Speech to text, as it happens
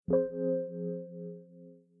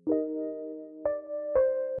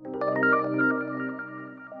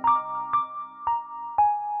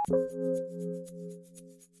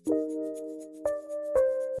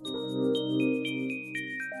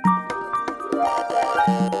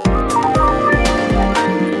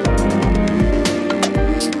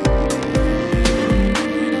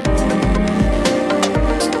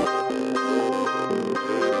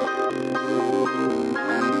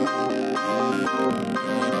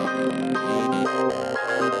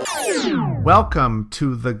Welcome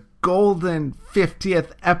to the golden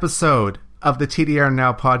 50th episode of the TDR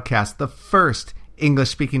Now podcast, the first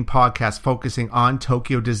English-speaking podcast focusing on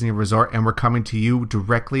Tokyo Disney Resort, and we're coming to you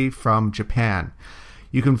directly from Japan.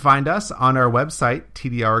 You can find us on our website,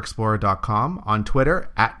 tdrexplorer.com, on Twitter,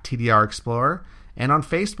 @tdrexplorer, and on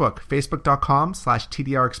Facebook,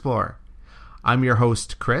 facebook.com/tdrexplorer. I'm your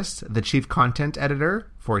host, Chris, the Chief Content Editor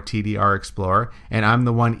for TDR Explorer, and I'm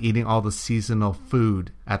the one eating all the seasonal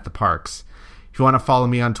food at the parks. If you want to follow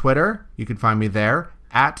me on Twitter, you can find me there,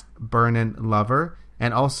 @BurnandLover,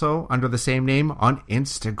 and also under the same name on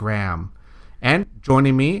Instagram. And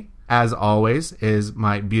joining me, as always, is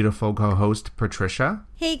my beautiful co-host, Patricia.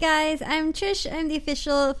 Hey guys, I'm Trish. I'm the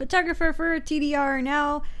official photographer for TDR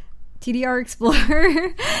Now, TDR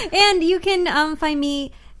Explorer. And you can find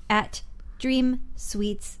me at Dream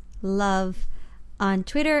Sweets Love on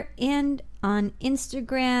Twitter and on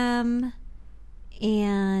Instagram.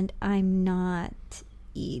 And I'm not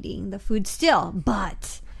eating the food still,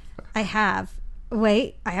 but I have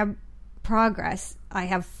progress. I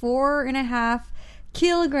have 4.5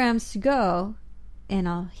 kilograms to go, and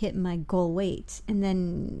I'll hit my goal weight. And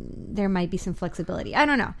then there might be some flexibility. I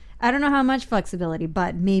don't know how much flexibility,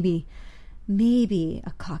 but maybe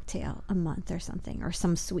a cocktail a month or something, or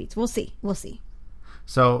some sweets. We'll see.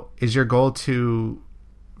 So is your goal to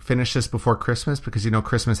finish this before Christmas? Because you know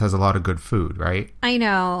Christmas has a lot of good food, right? I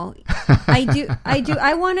know. I do.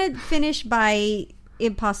 I want to finish by,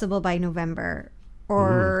 if possible, by November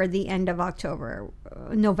or the end of October.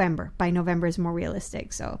 November. By November is more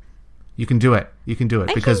realistic. So you can do it.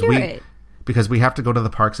 Because we have to go to the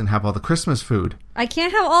parks and have all the Christmas food. I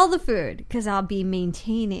can't have all the food because I'll be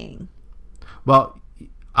maintaining. Well,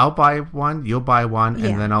 I'll buy one, you'll buy one,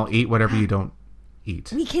 and then I'll eat whatever you don't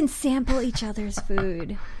eat. We can sample each other's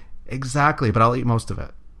food. Exactly, but I'll eat most of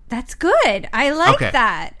it. That's good. I like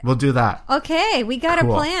that. We'll do that. Okay, we got a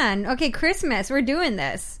plan. Okay, Christmas, we're doing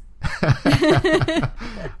this.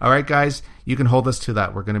 All right, guys, you can hold us to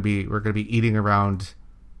that. We're gonna be eating around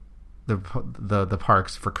the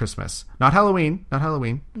parks for Christmas. Not Halloween.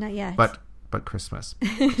 Not yet. But Christmas.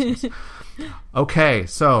 Okay,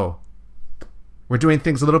 so we're doing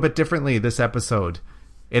things a little bit differently this episode.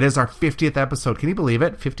 It is our 50th episode. Can you believe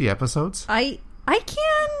it? 50 episodes? I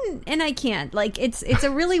can and I can't. Like it's a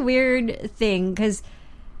really weird thing because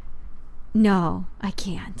no, I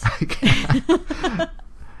can't.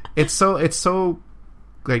 It's so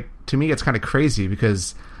like, to me it's kind of crazy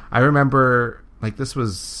because I remember, like, this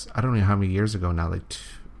was, I don't know how many years ago now, like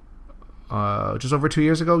just over 2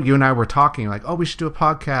 years ago, you and I were talking like, oh, we should do a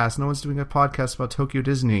podcast. No one's doing a podcast about Tokyo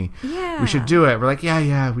Disney. Yeah. We should do it. We're like,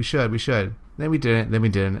 yeah, we should. Then we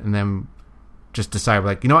didn't, and then just decided,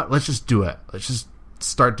 like, you know what? Let's just do it. Let's just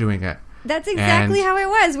start doing it. That's exactly how it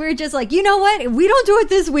was. We were just like, you know what? If we don't do it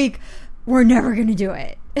this week, we're never going to do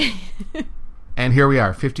it. And here we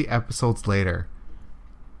are, 50 episodes later.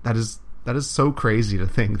 That is so crazy to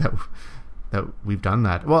think that we've done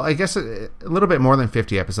that. Well, I guess a little bit more than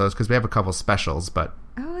 50 episodes because we have a couple specials, but...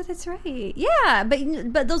 Oh, that's right. Yeah,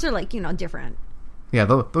 but those are, like, different. Yeah,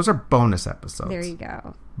 those are bonus episodes. There you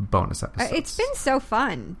go. Bonus episodes. It's been so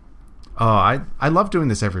fun. Oh, I love doing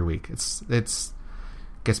this every week. It's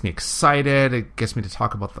gets me excited. It gets me to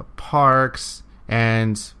talk about the parks,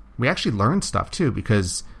 and we actually learn stuff too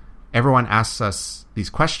because everyone asks us these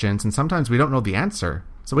questions, and sometimes we don't know the answer,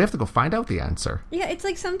 so we have to go find out the answer. Yeah, it's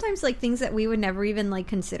like sometimes like things that we would never even like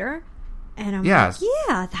consider, and I'm like,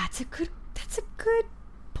 yeah, that's a good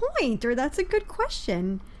point, or that's a good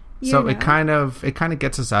question. So it kind of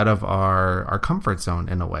gets us out of our comfort zone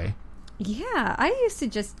in a way. Yeah, I used to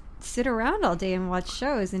just sit around all day and watch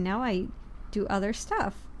shows, and now I do other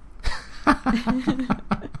stuff.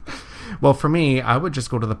 Well, for me, I would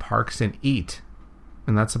just go to the parks and eat,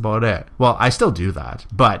 and that's about it. Well, I still do that,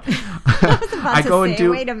 but I go and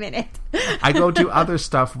do. Wait a minute. I go do other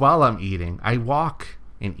stuff while I'm eating. I walk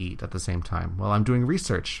and eat at the same time while I'm doing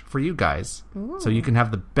research for you guys, so you can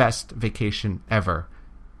have the best vacation ever.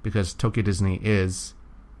 Because Tokyo Disney is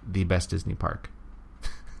the best Disney park.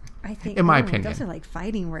 I think, in my opinion. Those are like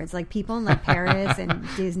fighting words. Like people in like Paris and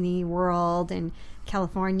Disney World and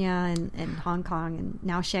California and Hong Kong and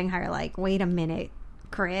now Shanghai are like, wait a minute,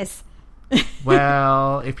 Chris.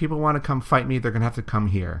 Well, if people want to come fight me, they're going to have to come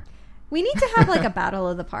here. We need to have like a battle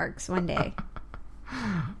of the parks one day.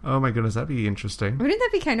 Oh my goodness, that'd be interesting. Wouldn't that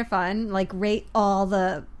be kind of fun? Like rate all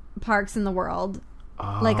the parks in the world,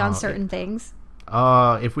 like on certain things.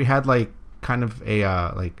 If we had like kind of a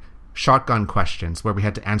like shotgun questions where we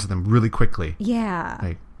had to answer them really quickly.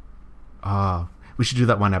 Yeah. Like, we should do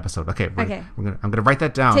that one episode. Okay. I'm gonna write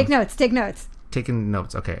that down. Take notes. Taking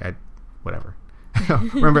notes. Okay. Whatever.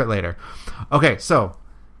 Remember it later. Okay. So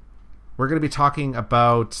we're gonna be talking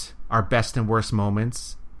about our best and worst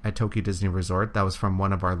moments at Tokyo Disney Resort. That was from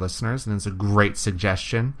one of our listeners, and it's a great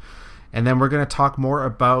suggestion. And then we're gonna talk more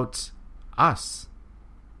about us,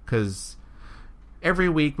 because every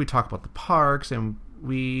week we talk about the parks and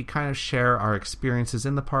we kind of share our experiences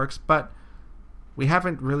in the parks, but we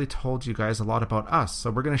haven't really told you guys a lot about us. So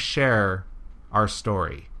we're going to share our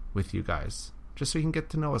story with you guys, just so you can get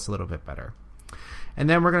to know us a little bit better. And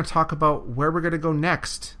then we're going to talk about where we're going to go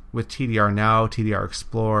next with TDR Now, TDR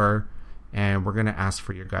Explorer, and we're going to ask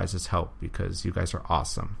for your guys' help because you guys are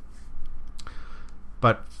awesome.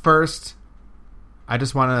 But first, I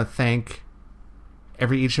just want to thank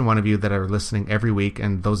each and one of you that are listening every week,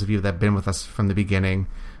 and those of you that have been with us from the beginning.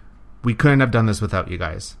 We couldn't have done this without you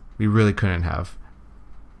guys. We really couldn't have.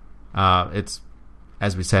 It's,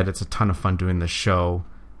 as we said, it's a ton of fun doing this show,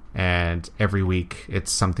 and every week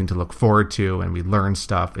it's something to look forward to, and we learn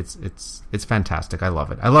stuff. It's fantastic. I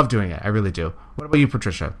love it. I love doing it. I really do. What about you,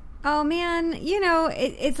 Patricia? Oh man,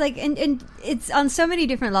 it's like, and it's on so many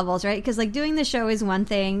different levels, right? Because like doing the show is one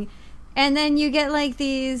thing. And then you get like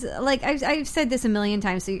these, like I've said this a million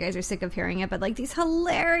times, so you guys are sick of hearing it, but like these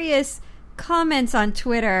hilarious comments on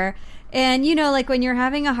Twitter. And like when you're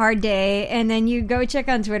having a hard day and then you go check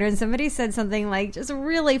on Twitter and somebody said something like just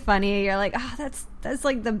really funny, you're like, oh, that's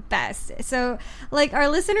like the best. So like our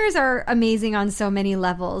listeners are amazing on so many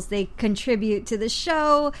levels. They contribute to the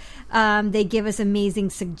show. They give us amazing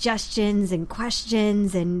suggestions and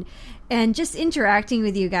questions and just interacting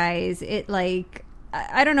with you guys. It like,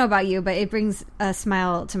 I don't know about you, but it brings a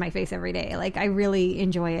smile to my face every day. Like I really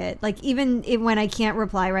enjoy it. Like even when I can't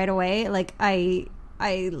reply right away, like I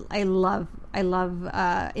love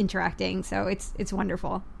interacting. So it's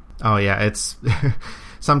wonderful. Oh yeah, it's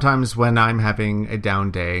sometimes when I'm having a down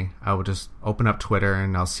day, I will just open up Twitter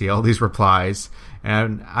and I'll see all these replies,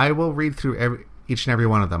 and I will read through each and every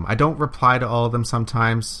one of them. I don't reply to all of them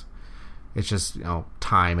sometimes. It's just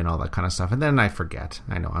time and all that kind of stuff, and then I forget.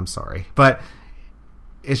 I know, I'm sorry, but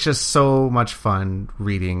it's just so much fun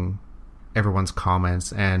reading everyone's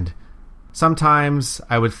comments. And sometimes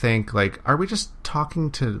I would think, like, are we just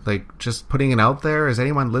talking to, like, just putting it out there? Is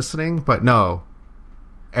anyone listening? But no,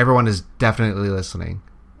 everyone is definitely listening.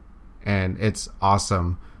 And it's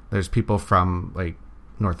awesome. There's people from, like,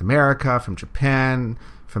 North America, from Japan,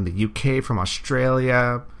 from the UK, from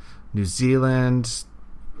Australia, New Zealand,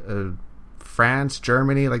 France,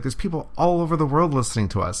 Germany. Like, there's people all over the world listening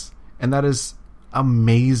to us. And that is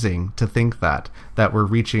amazing to think that we're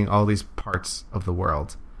reaching all these parts of the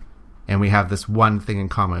world, and we have this one thing in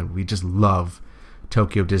common. We just love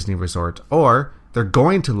Tokyo Disney Resort, or they're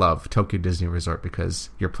going to love Tokyo Disney Resort because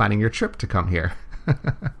you're planning your trip to come here.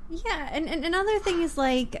 Yeah, and another thing is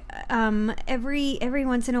like every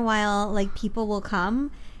once in a while, like people will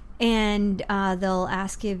come and they'll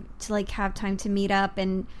ask you to like have time to meet up,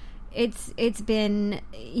 and it's been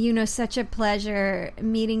such a pleasure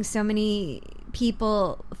meeting so many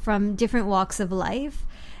people from different walks of life.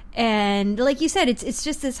 And like you said, it's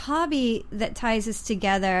just this hobby that ties us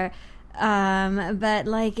together. But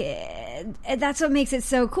like that's what makes it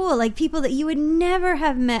so cool. Like people that you would never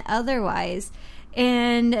have met otherwise.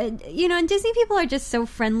 And and Disney people are just so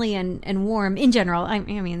friendly and warm in general. I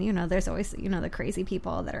mean, there's always the crazy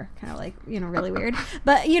people that are kind of like really weird.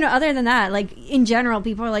 But other than that, like in general,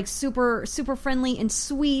 people are like super super friendly and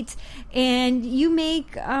sweet, and you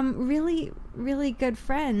make really really good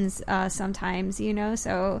friends sometimes.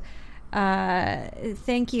 So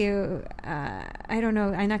thank you. I don't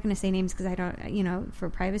know. I'm not going to say names because I don't, for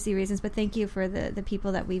privacy reasons. But thank you for the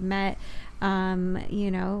people that we've met.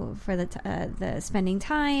 For the spending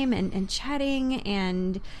time and chatting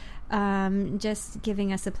and just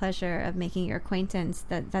giving us the pleasure of making your acquaintance.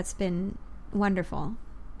 That's been wonderful.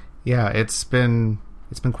 Yeah, it's been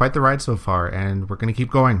quite the ride so far, and we're going to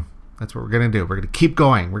keep going. That's what we're going to do. We're going to keep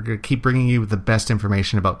going. We're going to keep bringing you the best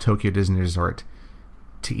information about Tokyo Disney Resort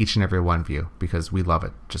to each and every one of you because we love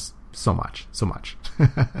it just so much.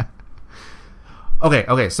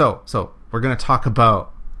 Okay. So we're going to talk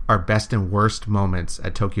about our best and worst moments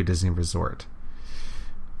at Tokyo Disney Resort.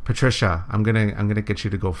 Patricia, I'm gonna get you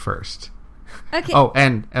to go first. Okay.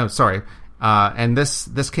 Sorry. And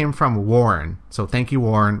this came from Warren. So thank you,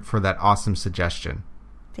 Warren, for that awesome suggestion.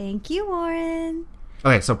 Thank you, Warren.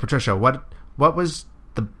 Okay, so Patricia, what was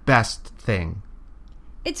the best thing?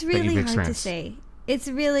 It's really hard to say. It's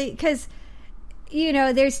really because,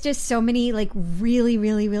 there's just so many like really,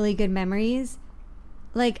 really, really good memories.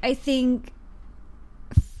 Like, I think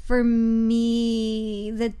for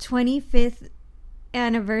me, the 25th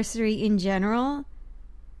anniversary in general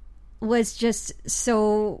was just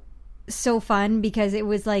so fun because it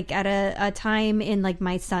was like at a time in like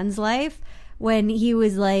my son's life when he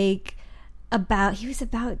was about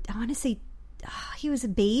I want to say he was a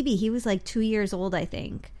baby. He was like 2 years old, I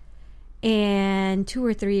think, and 2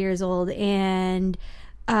 or 3 years old, and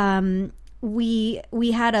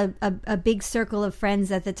we had a big circle of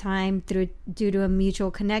friends at the time due to a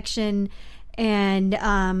mutual connection, and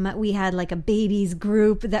we had like a babies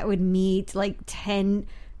group that would meet, like 10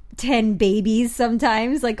 babies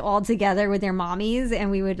sometimes, like all together with their mommies,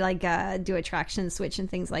 and we would like do attraction switch and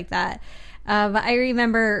things like that. But I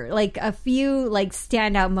remember like a few like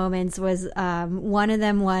standout moments was one of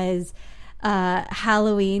them was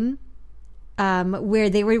Halloween, where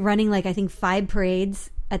they were running like I think 5 parades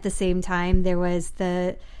at the same time. There was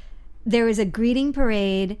a greeting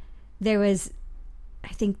parade. There was I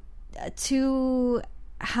think 2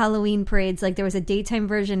 Halloween parades. Like there was a daytime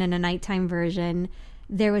version and a nighttime version.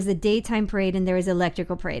 There was a daytime parade and there was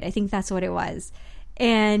electrical parade. I think that's what it was.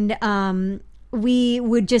 And we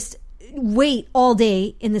would just wait all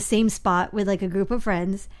day in the same spot with like a group of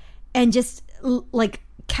friends and just like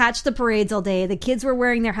catch the parades all day. The kids were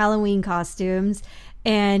wearing their Halloween costumes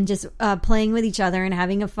and just playing with each other and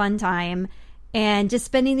having a fun time and just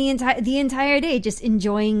spending the entire day just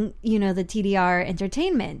enjoying, the TDR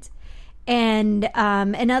entertainment. And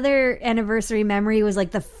another anniversary memory was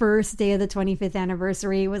like the first day of the 25th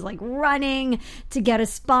anniversary was like running to get a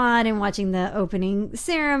spot and watching the opening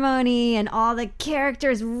ceremony and all the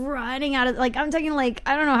characters running out of, like, I'm talking like,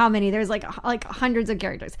 I don't know how many, there's like hundreds of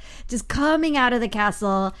characters just coming out of the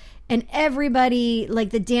castle, and everybody,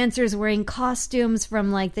 like the dancers wearing costumes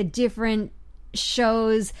from like the different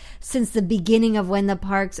shows since the beginning of when the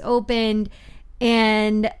parks opened.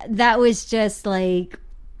 And that was just like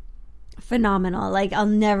phenomenal. Like I'll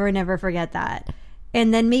never forget that.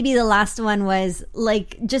 And then maybe the last one was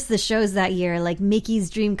like just the shows that year, like Mickey's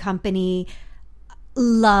Dream Company.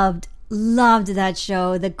 Loved that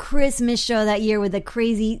show. The Christmas show that year with the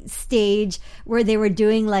crazy stage where they were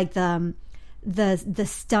doing like the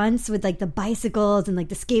stunts with like the bicycles and like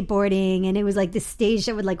the skateboarding, and it was like the stage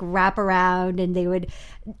that would like wrap around and they would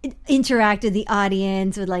interact with the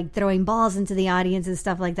audience with like throwing balls into the audience and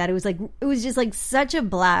stuff like that. It was just like such a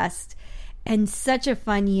blast and such a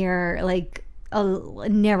fun year. Like I'll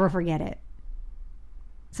never forget it.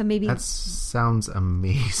 So maybe that sounds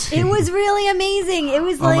amazing. It was really amazing. It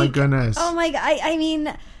was oh my goodness. Oh my god. I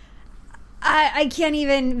mean, I can't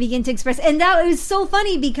even begin to express. And that was so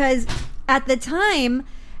funny because at the time,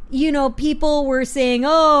 people were saying,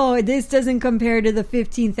 oh, this doesn't compare to the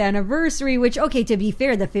 15th anniversary, which, okay, to be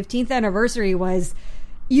fair, the 15th anniversary was,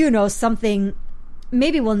 something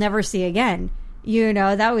maybe we'll never see again.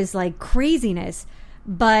 That was like craziness.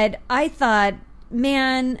 But I thought,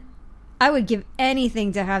 man, I would give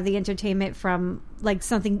anything to have the entertainment from like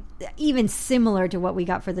something even similar to what we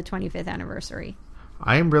got for the 25th anniversary.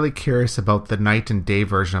 I am really curious about the night and day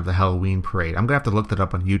version of the Halloween parade. I'm going to have to look that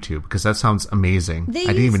up on YouTube because that sounds amazing. I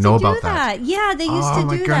didn't even know about that. Yeah, they used to do that. Oh,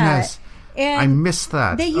 my goodness. And I missed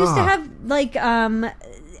that. They used to have, like,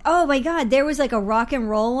 oh, my God. There was, like, a rock and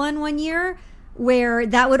roll one year where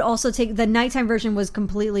that would also take... The nighttime version was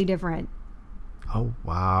completely different. Oh,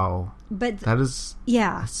 wow. But that is...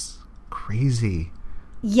 Yeah. That's crazy.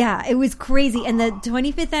 Yeah, it was crazy. And the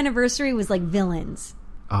 25th anniversary was, like, villains.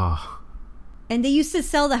 Oh, and they used to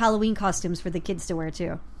sell the Halloween costumes for the kids to wear,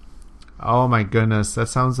 too. Oh, my goodness. That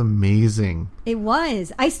sounds amazing. It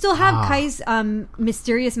was. I still have Kai's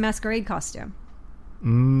mysterious masquerade costume.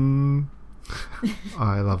 Oh,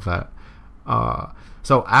 I love that.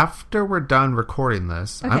 So after we're done recording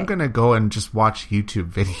this, okay, I'm going to go and just watch YouTube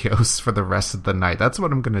videos for the rest of the night. That's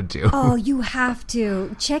what I'm going to do. Oh, you have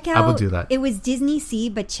to. Check out... I will do that. It was Disney Sea,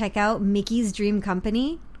 but check out Mickey's Dream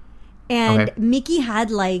Company. And okay, Mickey had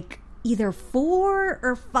like... either 4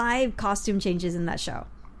 or 5 costume changes in that show.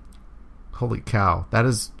 Holy cow. That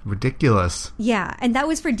is ridiculous. Yeah. And that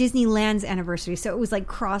was for Disneyland's anniversary. So it was like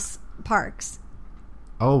cross parks.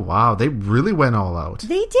 Oh, wow. They really went all out.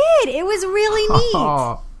 They did. It was really neat.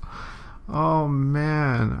 Oh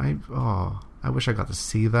man. I wish I got to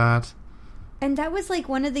see that. And that was like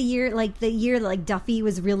one of the year like Duffy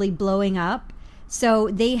was really blowing up. So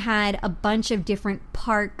they had a bunch of different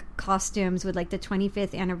park costumes with like the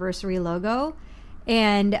 25th anniversary logo.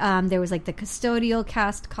 And there was like the custodial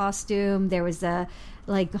cast costume. There was the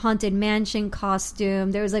like haunted mansion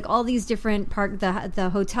costume. There was like all these different the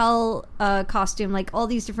hotel costume, like all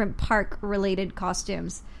these different park related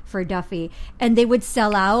costumes for Duffy. And they would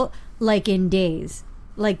sell out like in days,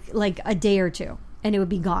 like a day or two, and it would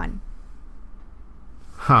be gone.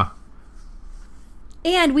 Huh.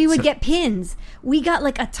 And we would get pins. We got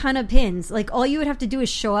like a ton of pins. Like all you would have to do is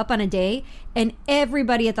show up on a day and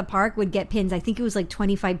everybody at the park would get pins. I think it was like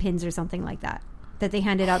 25 pins or something like that they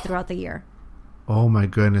handed out throughout the year. Oh my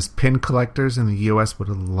goodness. Pin collectors in the US would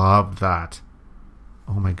have loved that.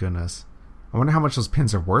 Oh my goodness. I wonder how much those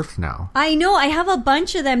pins are worth now. I know. I have a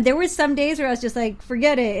bunch of them. There were some days where I was just like,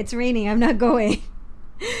 forget it. It's raining. I'm not going.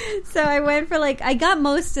 So I went for like, I got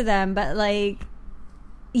most of them, but like,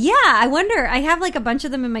 yeah, I wonder. I have like a bunch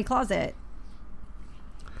of them in my closet.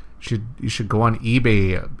 You should go on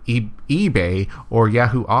eBay or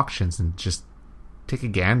Yahoo Auctions and just take a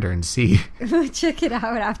gander and see. Check it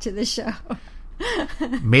out after the show.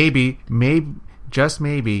 maybe, just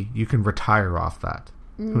maybe, you can retire off that.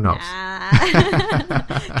 Who knows?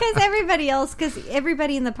 Because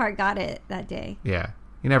everybody in the park got it that day. Yeah,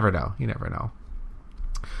 you never know.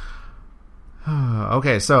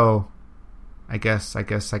 Okay, so I guess I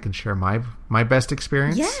can share my best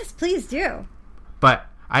experience. Yes, please do. But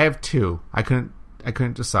I have two. I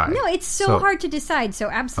couldn't decide. No, it's so hard to decide. So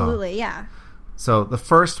absolutely, yeah. So the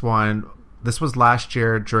first one, this was last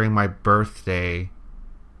year during my birthday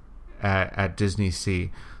at Disney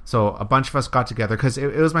Sea. So a bunch of us got together because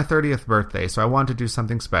it was my 30th birthday. So I wanted to do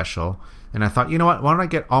something special, and I thought, you know what? Why don't I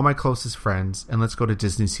get all my closest friends and let's go to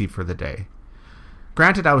Disney Sea for the day.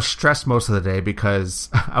 Granted, I was stressed most of the day because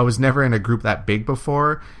I was never in a group that big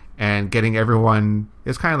before, and getting everyone,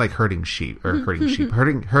 it's kind of like herding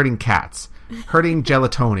cats. Herding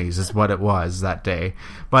gelatonis is what it was that day.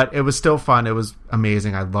 But it was still fun. It was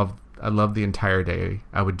amazing. I loved the entire day.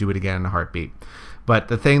 I would do it again in a heartbeat. But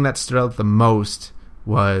the thing that stood out the most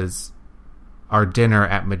was our dinner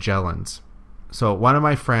at Magellan's. So one of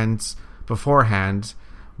my friends beforehand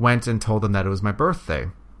went and told them that it was my birthday.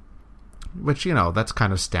 Which, that's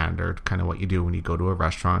kind of standard, kind of what you do when you go to a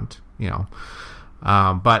restaurant,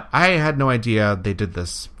 But I had no idea they did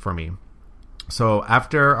this for me. So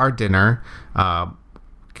after our dinner, a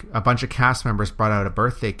bunch of cast members brought out a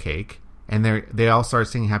birthday cake, and they all started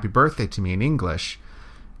singing happy birthday to me in English.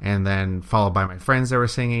 And then followed by my friends that were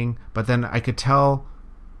singing. But then I could tell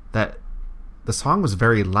that the song was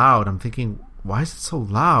very loud. I'm thinking, why is it so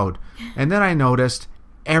loud? And then I noticed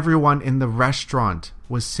everyone in the restaurant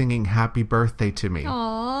was singing happy birthday to me.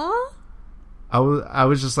 Aww. I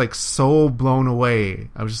was just like so blown away.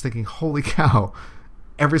 I was just thinking, holy cow,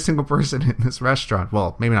 every single person in this restaurant,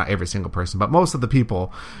 well, maybe not every single person, but most of the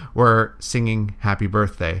people were singing happy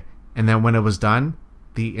birthday. And then when it was done,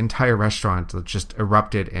 the entire restaurant just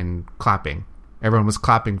erupted in clapping. Everyone was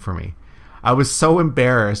clapping for me. I was so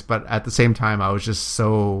embarrassed, but at the same time, I was just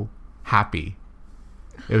so happy.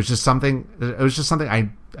 It was just something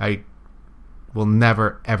I will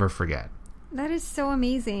never ever forget. That is so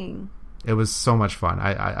amazing. It was so much fun.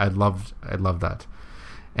 I loved that,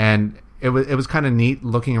 and it was kind of neat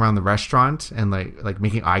looking around the restaurant and like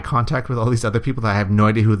making eye contact with all these other people that I have no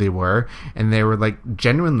idea who they were, and they were like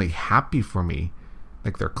genuinely happy for me,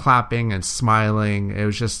 like they're clapping and smiling. It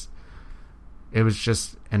was just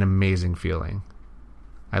an amazing feeling.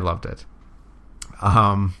 I loved it.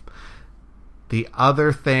 The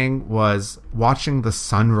other thing was watching the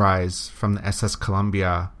sunrise from the SS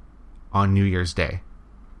Columbia on New Year's Day.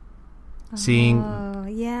 Seeing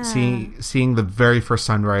the very first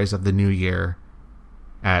sunrise of the new year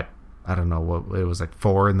at, I don't know what it was, like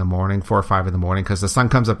 4 or 5 in the morning, because the sun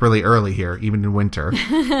comes up really early here, even in winter.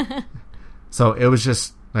 So it was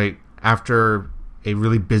just like after a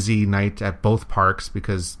really busy night at both parks,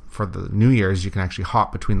 because for the New Year's you can actually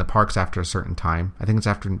hop between the parks after a certain time. I think it's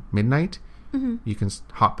after midnight. Mm-hmm. You can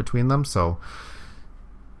hop between them. So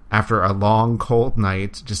after a long cold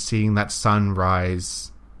night, just seeing that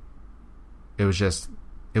sunrise, it was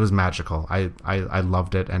magical. I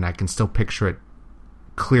loved it, and I can still picture it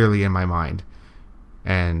clearly in my mind.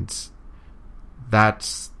 And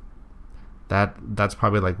that's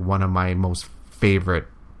probably like one of my most favorite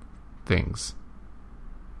things.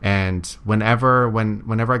 And whenever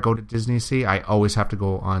I go to Disney Sea, I always have to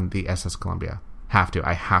go on the SS Columbia.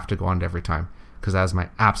 I have to go on it every time, because that is my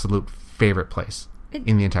absolute favorite place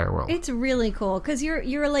in the entire world. It's really cool because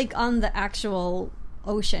you're like on the actual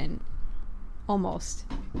ocean. almost.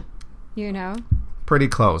 You know? Pretty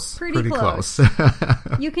close. Pretty close.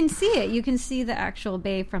 You can see it. You can see the actual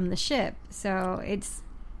bay from the ship. So it's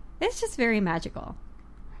just very magical.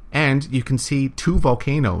 And you can see 2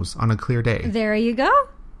 volcanoes on a clear day. There you go.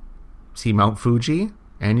 See Mount Fuji,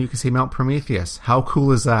 and you can see Mount Prometheus. How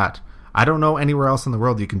cool is that? I don't know anywhere else in the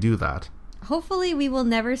world you can do that. Hopefully we will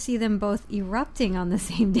never see them both erupting on the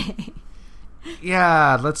same day.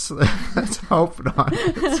 Yeah, let's hope not.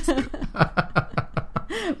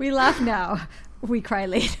 We laugh now. We cry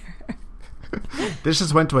later. This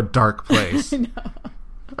just went to a dark place.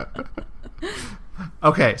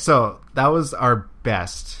 Okay, so that was our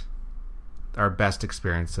best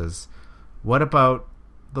experiences. What about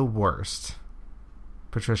the worst?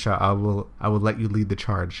 Patricia, I will let you lead the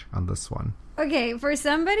charge on this one. Okay, for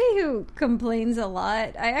somebody who complains a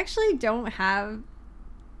lot, I actually don't have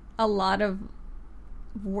a lot of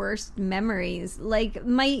worst memories. Like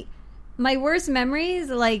my worst memories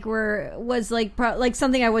was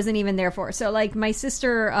something I wasn't even there for. So like my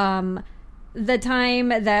sister, the time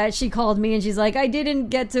that she called me and she's like, I didn't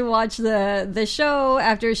get to watch the show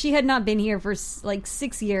after she had not been here for like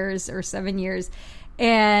 6 years or 7 years.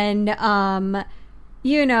 And,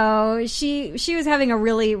 you know, she was having a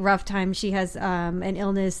really rough time. She has an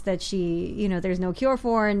illness that there's no cure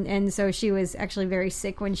for. And so she was actually very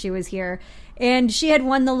sick when she was here. And she had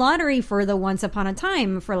won the lottery for the Once Upon a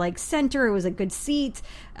Time for like center. It was a good seat.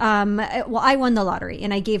 Well, I won the lottery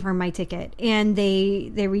and I gave her my ticket and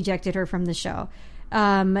they rejected her from the show.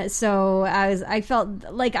 So I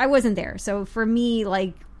felt like I wasn't there. So for me,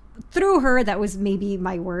 like through her, that was maybe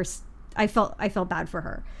my worst. I felt bad for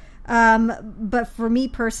her. But for me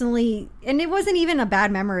personally, and it wasn't even a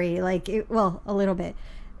bad memory, a little bit.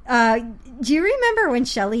 Do you remember when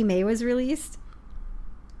Shelley May was released?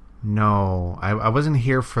 No, I wasn't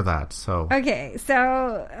here for that. So okay,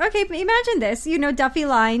 imagine this. You know, Duffy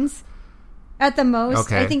Lines at the most.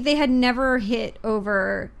 Okay. I think they had never hit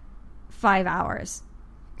over 5 hours.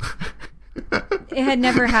 It had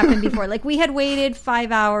never happened before. Like we had waited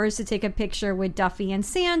 5 hours to take a picture with Duffy and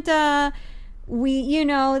Santa.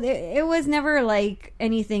 It was never like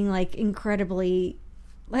anything like incredibly.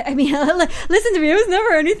 I mean, listen to me. It was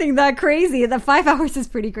never anything that crazy. The 5 hours is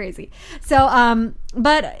pretty crazy. So,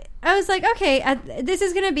 but I was like, okay, this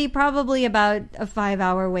is going to be probably about a 5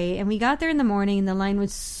 hour wait. And we got there in the morning and the line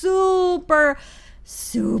was super,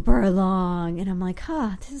 super long. And I'm like,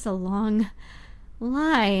 this is a long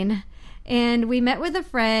line. And we met with a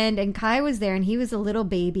friend and Kai was there and he was a little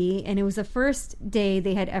baby. And it was the first day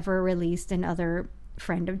they had ever released another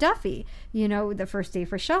friend of Duffy, the first day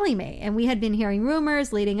for Shelley May. And we had been hearing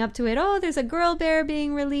rumors leading up to it. Oh, there's a girl bear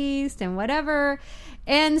being released and whatever.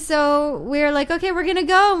 And so we're like, okay, we're going to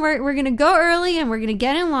go. And we're going to go early and we're going to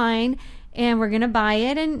get in line and we're going to buy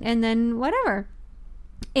it and then whatever.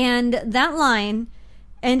 And that line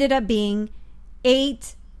ended up being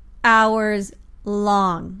 8 hours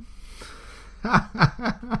long.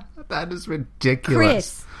 That is ridiculous.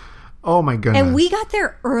 Chris. Oh my goodness. And we got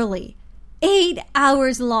there early. 8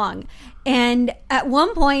 hours long. And at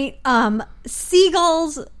one point,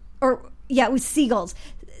 seagulls, it was seagulls.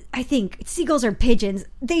 I think seagulls or pigeons.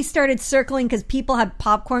 They started circling because people had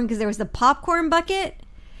popcorn because there was the popcorn bucket.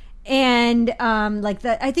 And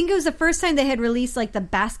I think it was the first time they had released like the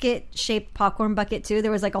basket shaped popcorn bucket too.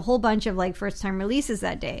 There was like a whole bunch of like first time releases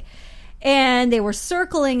that day. And they were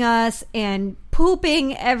circling us and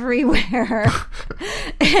pooping everywhere.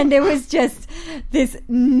 And it was just this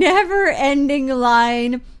never-ending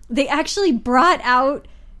line. They actually brought out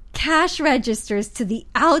cash registers to the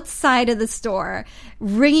outside of the store,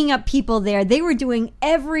 ringing up people there. They were doing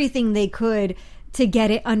everything they could to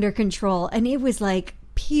get it under control. And it was like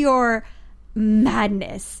pure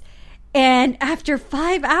madness. And after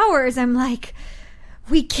 5 hours, I'm like,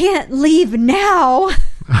 we can't leave now.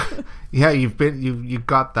 Yeah, you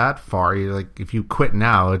got that far. You're like, if you quit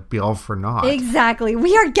now, it'd be all for naught. Exactly.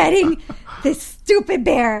 We are getting this stupid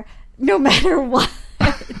bear no matter what.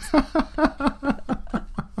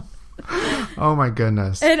 Oh my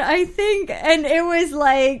goodness. And it was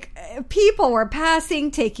like people were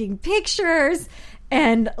passing, taking pictures,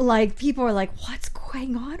 and like people were like, what's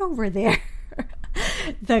going on over there?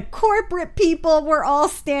 The corporate people were all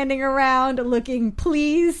standing around looking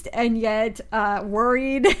pleased and yet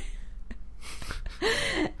worried.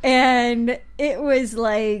 And it was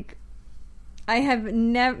like I had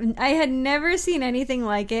never seen anything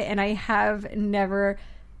like it, and I have never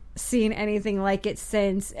seen anything like it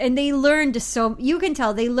since. And they learned you can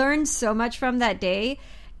tell they learned so much from that day,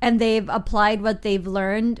 and they've applied what they've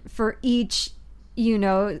learned for each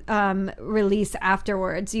release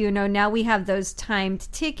afterwards. Now we have those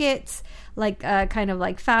timed tickets, like kind of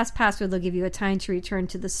like Fast Pass, where they'll give you a time to return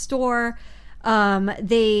to the store.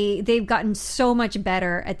 They've gotten so much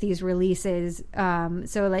better at these releases.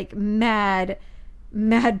 So like mad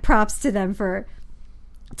props to them for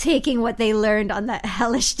taking what they learned on that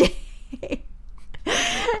hellish day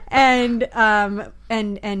and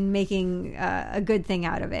making a good thing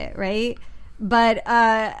out of it, right? But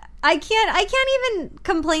I can't even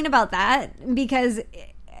complain about that, because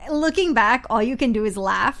looking back, all you can do is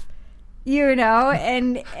laugh,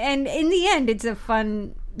 and in the end, it's a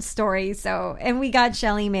fun story. So, and we got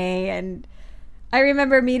Shelly May, and I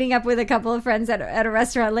remember meeting up with a couple of friends at a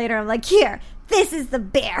restaurant later. I'm like, here, this is the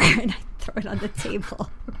bear, and I throw it on the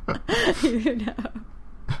table.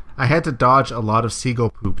 I had to dodge a lot of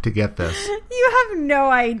seagull poop to get this. You have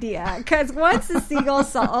no idea, because once the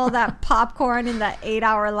seagulls saw all that popcorn in that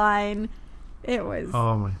 8-hour line, it was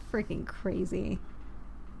freaking crazy.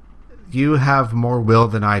 You have more will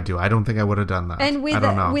than I do. I don't think I would have done that. And with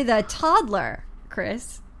a toddler,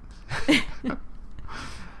 Chris.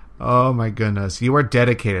 Oh my goodness. You are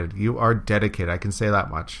dedicated. You are dedicated. I can say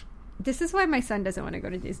that much. This is why my son doesn't want to go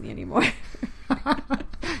to Disney anymore.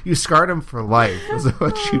 You scarred him for life, is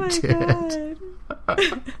what you did.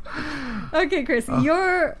 Okay, Chris,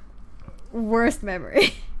 your worst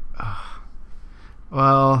memory.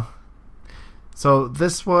 Well, so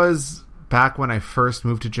this was back when I first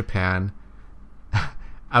moved to Japan.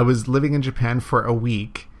 I was living in Japan for a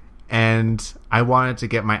week, and I wanted to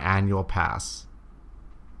get my annual pass.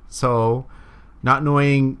 So, not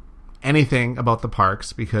knowing anything about the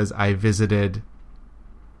parks, because I visited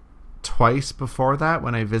twice before that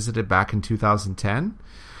when I visited back in 2010.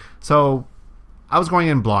 So I was going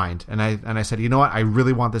in blind, and I said, you know what, I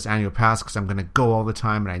really want this annual pass because I'm going to go all the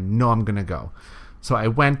time, and I know I'm going to go. So I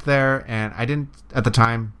went there, and I didn't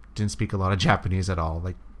speak a lot of Japanese at all,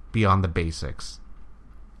 like beyond the basics.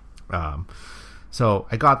 So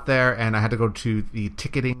I got there, and I had to go to the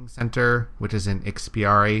ticketing center, which is in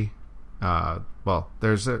Ikspiari. Well,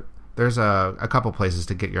 there's a couple places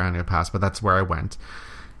to get your annual pass, but that's where I went.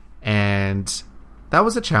 And that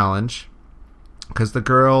was a challenge, because the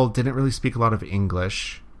girl didn't really speak a lot of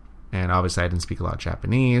English, and obviously I didn't speak a lot of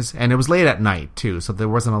Japanese, and it was late at night too, so there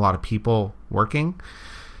wasn't a lot of people working,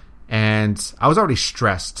 and I was already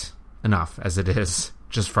stressed enough as it is,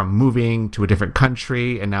 just from moving to a different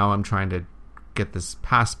country, and now I'm trying to get this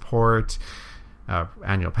passport,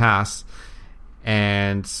 annual pass.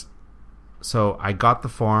 And so I got the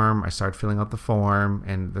form, I started filling out the form,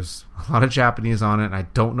 and there's a lot of Japanese on it, and I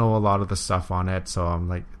don't know a lot of the stuff on it, so I'm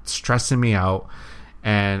like, it's stressing me out,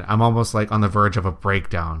 and I'm almost like on the verge of a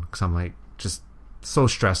breakdown, because I'm like just so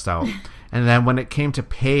stressed out. And then when it came to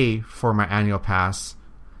pay for my annual pass,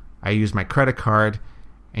 I used my credit card,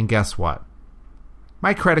 and guess what?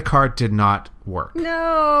 My credit card did not work.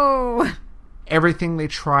 No! Everything they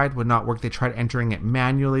tried would not work. They tried entering it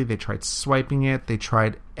manually. They tried swiping it. They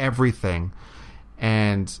tried everything,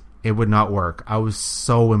 and it would not work. I was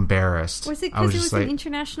so embarrassed. Was it because it was an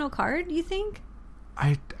international card, you think?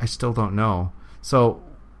 I still don't know. So,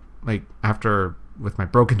 like, after, with my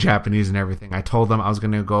broken Japanese and everything, I told them I was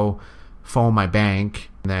going to go phone my bank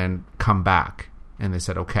and then come back. And they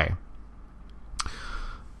said, okay.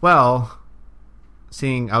 Well,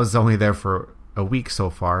 seeing I was only there for a week so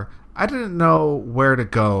far, I didn't know where to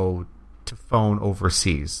go to phone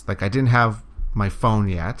overseas. Like, I didn't have my phone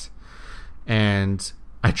yet, and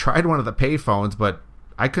I tried one of the pay phones, but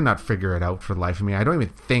I could not figure it out for the life of me. I don't even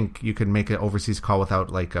think you can make an overseas call without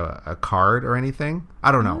like a card or anything.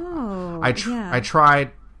 I don't know. Oh, I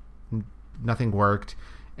tried, nothing worked,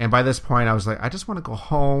 and by this point I was like, I just want to go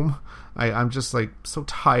home. I'm just like so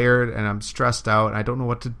tired, and I'm stressed out, and I don't know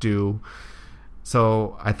what to do.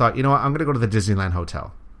 So I thought, you know what, I'm going to go to the Disneyland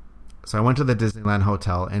Hotel. So I went to the Disneyland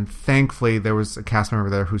Hotel, and thankfully there was a cast member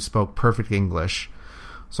there who spoke perfect English.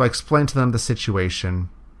 So I explained to them the situation,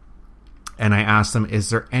 and I asked them, is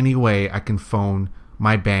there any way I can phone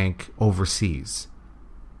my bank overseas?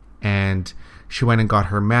 And she went and got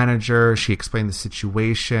her manager. She explained the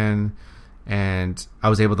situation, and I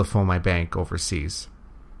was able to phone my bank overseas.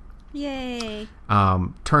 Yay.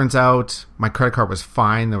 Turns out my credit card was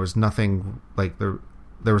fine. There was nothing, like,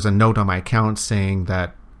 there was a note on my account saying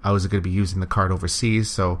that I was going to be using the card overseas.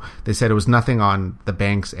 So they said it was nothing on the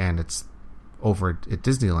bank's end. It's over at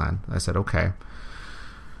Disneyland. I said, okay.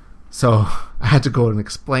 So I had to go and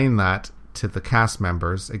explain that to the cast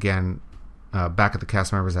members. Again, back at the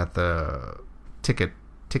cast members at the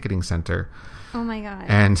ticketing center. Oh my God.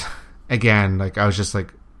 And again, like, I was just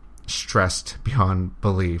like stressed beyond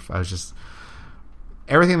belief. I was just,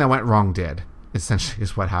 everything that went wrong did. essentially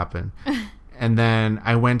is what happened. And then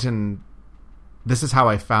I went and this is how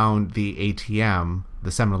I found the ATM, the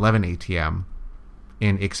 7-Eleven ATM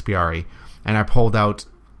in Ikspiari. And I pulled out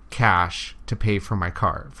cash to pay for my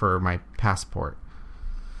passport.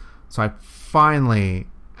 So I finally,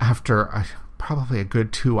 after probably a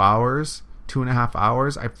good 2.5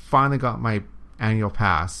 hours, I finally got my annual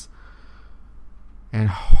pass. And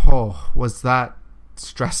was that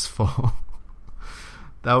stressful.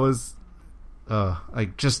 That was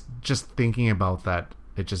like just thinking about that,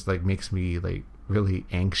 it just like makes me like really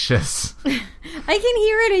anxious. I can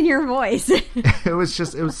hear it in your voice. It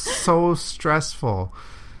was so stressful.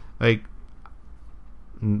 Like,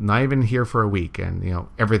 not even here for a week, and you know,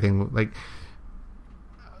 everything like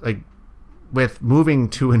with moving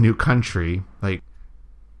to a new country, like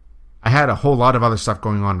I had a whole lot of other stuff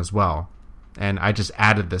going on as well, and I just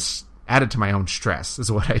added to my own stress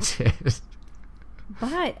is what I did.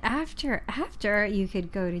 But after you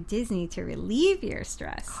could go to Disney to relieve your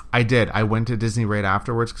stress. I did. I went to Disney right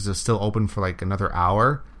afterwards because it was still open for like another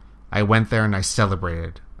hour. I went there and I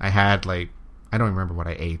celebrated. I had like, I don't remember what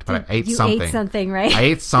I ate, but I ate something. You ate something, right? I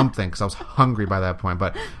ate something because I was hungry by that point.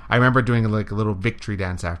 But I remember doing like a little victory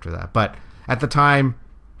dance after that. But at the time,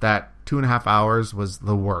 that 2.5 hours was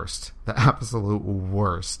the worst. The absolute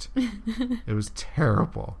worst. It was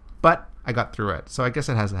terrible. But I got through it. So I guess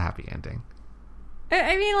it has a happy ending.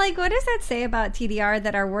 I mean, like, what does that say about TDR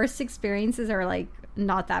that our worst experiences are, like,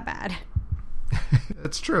 not that bad?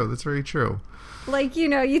 That's true. That's very true. Like, you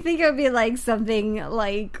know, you think it would be, like, something,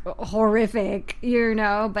 like, horrific, you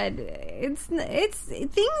know, but it's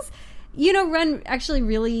things, you know, run actually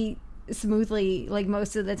really smoothly, like,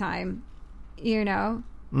 most of the time, you know?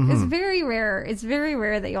 Mm-hmm. It's very rare. It's very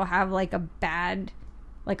rare that you'll have, like, a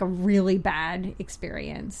really bad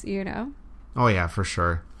experience, you know? Oh, yeah, for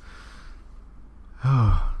sure.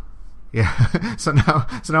 Oh, yeah. So now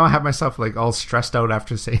I have myself like all stressed out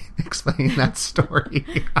after explaining that story.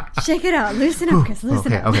 Shake it out. Loosen up, Chris.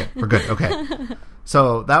 Loosen up. Okay. We're good. Okay.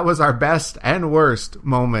 So that was our best and worst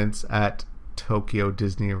moments at Tokyo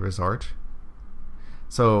Disney Resort.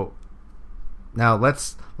 So now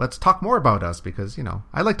let's talk more about us because, you know,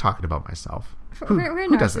 I like talking about myself. We're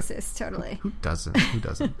narcissists, totally. Who doesn't?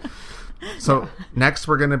 So next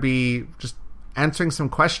we're going to be just answering some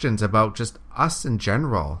questions about just us in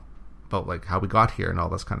general, about like how we got here and all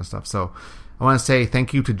this kind of stuff. So I want to say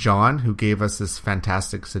thank you to John who gave us this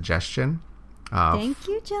fantastic suggestion. Thank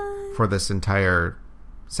you, John, for this entire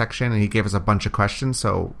section, and he gave us a bunch of questions.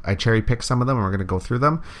 So I cherry picked some of them, and we're going to go through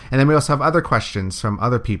them. And then we also have other questions from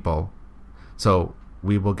other people. So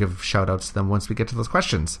we will give shout outs to them once we get to those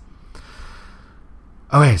questions.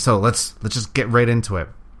 Okay, so let's just get right into it.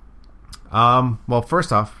 Well,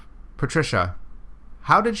 first off, Patricia,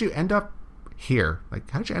 how did you end up here? Like,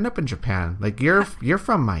 how did you end up in Japan? Like, you're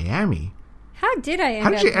from Miami. How did I end up How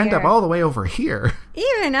did you end here? up all the way over here?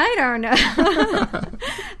 Even I don't know.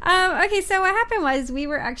 Okay, so what happened was we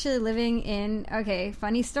were actually living in... Okay,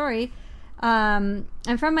 funny story. I'm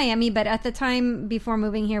from Miami, but at the time before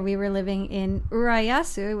moving here, we were living in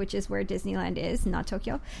Urayasu, which is where Disneyland is, not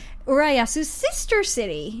Tokyo. Urayasu's sister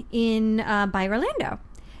city by Orlando.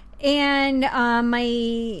 And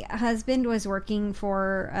my husband was working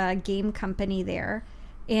for a game company there,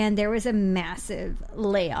 and there was a massive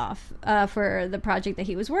layoff for the project that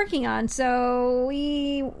he was working on. So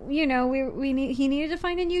he needed to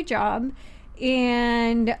find a new job,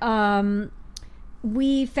 and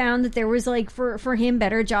we found that there was like for him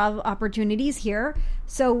better job opportunities here.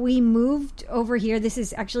 So we moved over here. This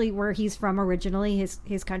is actually where he's from originally,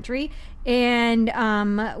 his country. And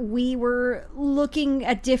we were looking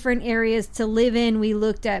at different areas to live in. We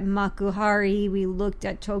looked at Makuhari, we looked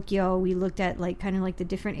at Tokyo, we looked at like kind of like the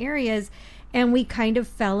different areas, and we kind of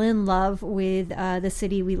fell in love with the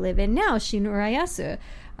city we live in now, Shin-Urayasu,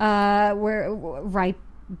 where right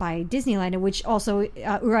by Disneyland, which also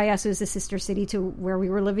Urayasu is a sister city to where we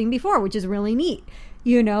were living before, which is really neat,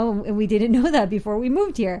 you know, and we didn't know that before we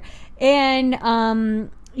moved here. And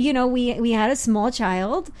you know, we had a small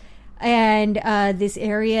child, and this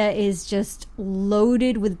area is just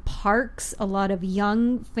loaded with parks, a lot of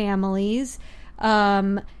young families,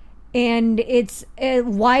 and it's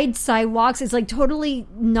wide sidewalks. It's like totally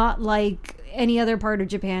not like any other part of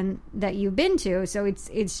Japan that you've been to. So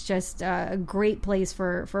it's just a great place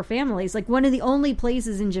for families. Like one of the only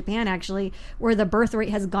places in Japan actually where the birth rate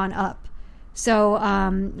has gone up. So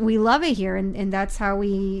we love it here, and that's how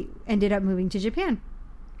we ended up moving to Japan.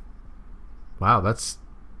 Wow, that's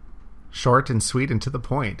short and sweet and to the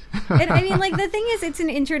point. And I mean, like, the thing is, it's an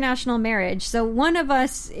international marriage. So one of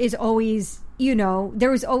us is always, you know,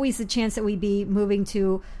 there was always the chance that we'd be moving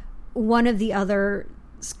to one of the other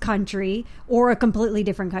country or a completely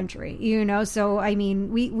different country, you know? So, I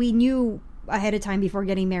mean, we knew ahead of time before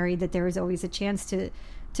getting married that there was always a chance to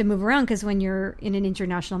move around, because when you're in an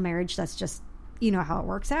international marriage, that's just, you know, how it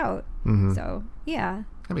works out. Mm-hmm. So, yeah.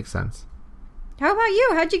 That makes sense. How about you?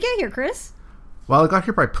 How'd you get here, Chris? Well, I got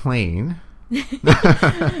here by plane.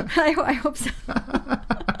 I hope so.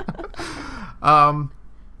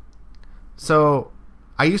 So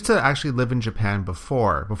I used to actually live in Japan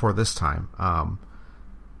before this time.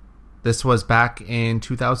 This was back in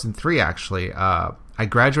 2003, actually. I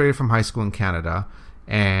graduated from high school in Canada,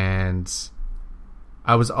 and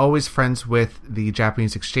I was always friends with the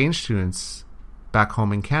Japanese exchange students back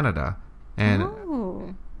home in Canada.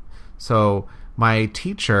 And so my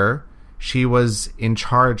teacher, she was in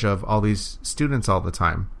charge of all these students all the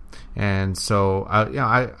time. And so,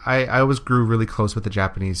 I always grew really close with the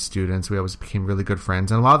Japanese students. We always became really good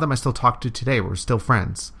friends. And a lot of them I still talk to today. We're still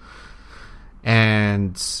friends.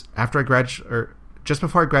 And after just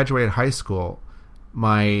before I graduated high school,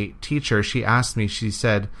 my teacher, she asked me, she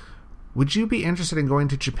said, would you be interested in going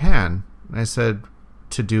to Japan? And I said,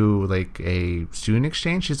 to do like a student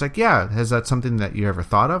exchange? She's like, yeah. Has that something that you ever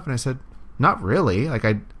thought of? And I said, not really. Like,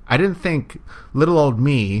 I didn't think little old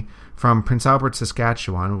me from Prince Albert,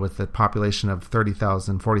 Saskatchewan, with a population of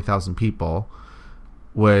 30,000, 40,000 people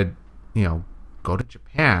would, you know, go to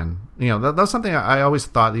Japan. You know, that was something I always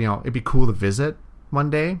thought, you know, it'd be cool to visit one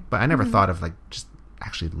day, but I never thought of like just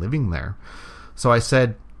actually living there. So I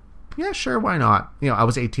said, yeah, sure, why not? You know, I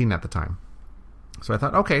was 18 at the time. So I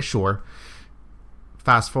thought, okay, sure.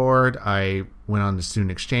 Fast forward, I went on the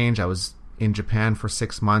student exchange. I was in Japan for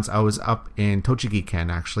 6 months. I was up in Tochigi-ken,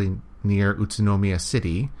 actually, near Utsunomiya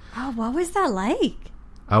City. Oh, what was that like?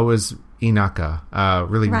 I was inaka,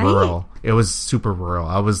 really rural. It was super rural.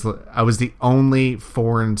 I was the only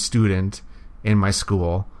foreign student in my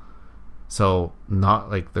school. So not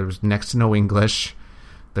like there was next to no English.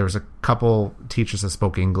 There was a couple teachers that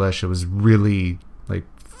spoke English. It was really like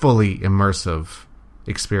fully immersive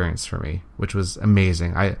experience for me, which was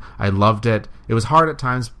amazing. I loved it. It was hard at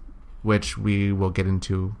times, which we will get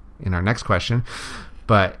into in our next question.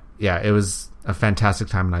 But yeah, it was a fantastic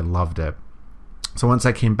time and I loved it. So once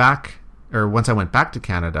I went back to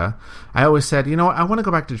Canada, I always said, you know what, I want to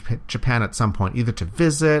go back to Japan at some point, either to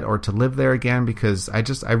visit or to live there again, because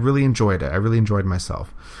I really enjoyed it. I really enjoyed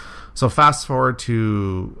myself. So fast forward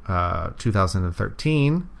to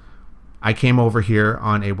 2013, I came over here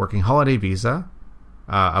on a working holiday visa.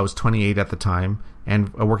 I was 28 at the time,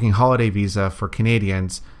 and a working holiday visa for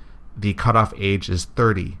Canadians, the cutoff age is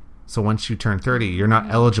 30. So once you turn 30, you're not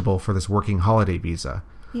eligible for this working holiday visa.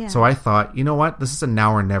 Yeah. So I thought, you know what? This is a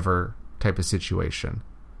now or never type of situation.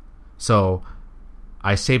 So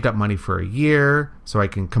I saved up money for a year so I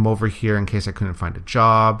can come over here in case I couldn't find a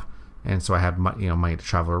job. And so I had money to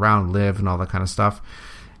travel around, live, and all that kind of stuff.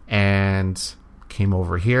 And came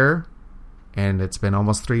over here, and it's been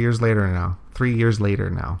almost 3 years later now. 3 years later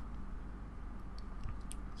now.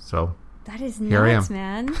 So that is here nuts, I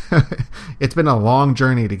am. man. It's been a long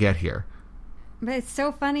journey to get here. But it's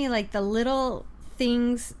so funny, like the little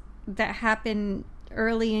things that happen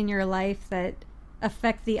early in your life that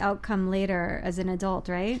affect the outcome later as an adult,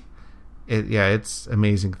 right? It's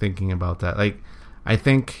amazing thinking about that. Like, I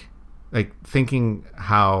think, like, thinking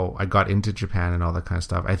how I got into Japan and all that kind of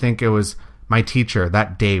stuff, I think it was my teacher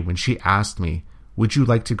that day when she asked me, would you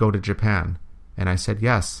like to go to Japan? And I said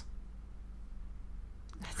yes.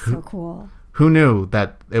 That's so cool. Who knew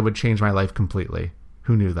that it would change my life completely?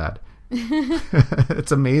 Who knew that?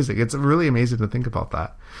 It's amazing. It's really amazing to think about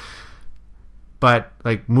that. But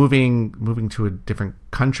like moving to a different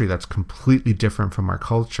country that's completely different from our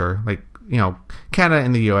culture, like, you know, Canada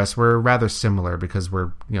and the US, we're rather similar because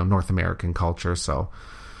we're, you know, North American culture. So,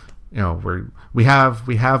 you know, we have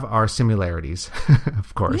our similarities,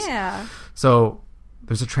 of course. Yeah. So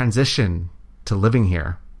there's a transition to living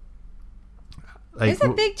here. Like, it's a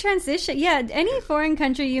big transition. Yeah, any foreign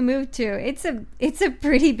country you move to, it's a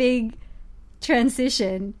pretty big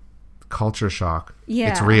transition. Culture shock.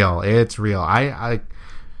 Yeah. It's real. I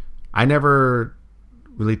never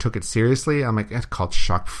really took it seriously. I'm like, culture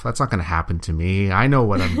shock, that's not going to happen to me. I know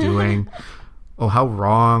what I'm doing. Oh, how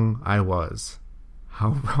wrong I was.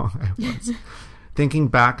 Thinking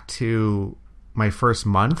back to my first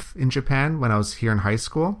month in Japan when I was here in high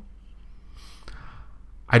school,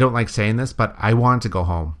 I don't like saying this, but I wanted to go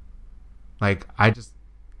home. Like,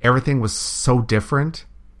 everything was so different.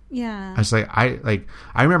 Yeah. I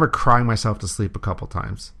remember crying myself to sleep a couple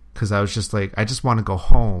times because I was just like, I just want to go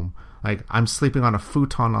home. Like, I'm sleeping on a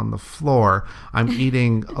futon on the floor. I'm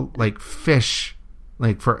eating like fish,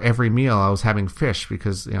 like for every meal I was having fish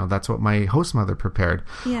because, you know, that's what my host mother prepared.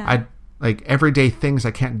 Yeah. Like everyday things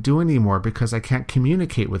I can't do anymore because I can't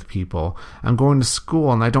communicate with people. I'm going to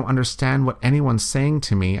school and I don't understand what anyone's saying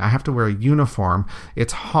to me. I have to wear a uniform.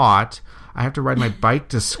 It's hot. I have to ride my bike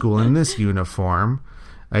to school in this uniform.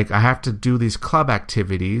 Like I have to do these club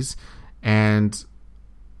activities, and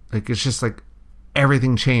like it's just like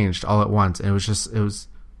everything changed all at once. And it was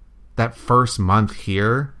that first month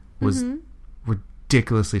here was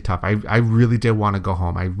ridiculously tough. I really did want to go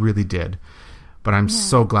home. I really did. But I'm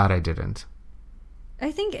so glad I didn't.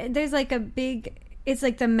 I think there's like it's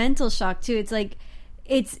like the mental shock too. It's like,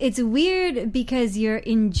 it's weird because you're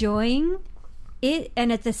enjoying it,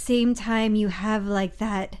 and at the same time you have like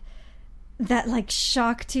that like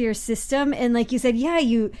shock to your system. And like you said, yeah,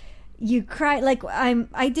 you cry. Like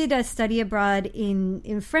I did a study abroad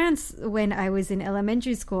in France when I was in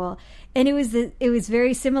elementary school, and it was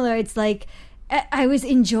very similar. It's like I was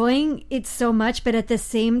enjoying it so much, but at the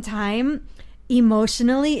same time,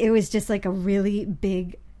 emotionally, it was just like a really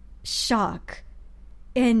big shock,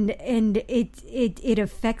 and it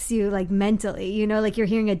affects you like mentally. You know, like you're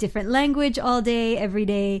hearing a different language all day, every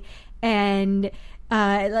day, and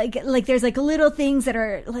like there's like little things that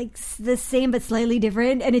are like the same but slightly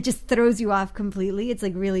different, and it just throws you off completely. It's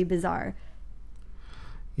like really bizarre.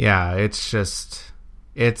 Yeah, it's just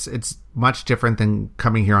it's much different than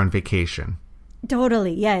coming here on vacation.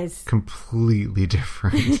 Totally, yes. Completely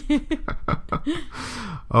different.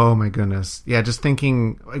 Oh my goodness. Yeah, just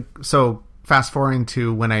thinking, so fast forwarding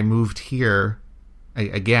to when I moved here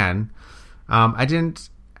again, I didn't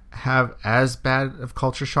have as bad of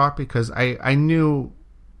culture shock because I knew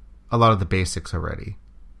a lot of the basics already.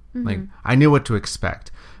 Like I knew what to expect.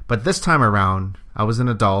 But this time around, I was an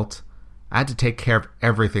adult. I had to take care of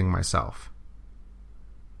everything myself.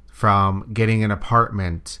 From getting an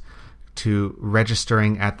apartment, to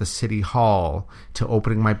registering at the city hall, to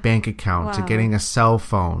opening my bank account, to getting a cell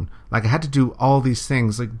phone. Like I had to do all these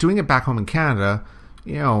things. Like doing it back home in Canada,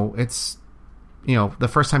 you know, it's, you know, the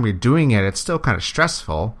first time you're doing it, it's still kind of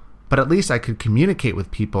stressful, but at least I could communicate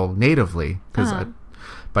with people natively.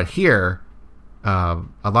 But here, a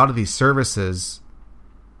lot of these services,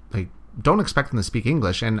 like, don't expect them to speak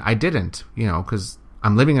English, and I didn't, you know, because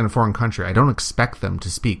I'm living in a foreign country. I don't expect them to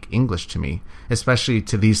speak English to me, especially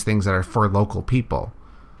to these things that are for local people.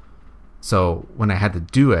 So when I had to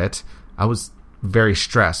do it, I was very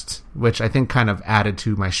stressed, which I think kind of added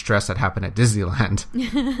to my stress that happened at Disneyland.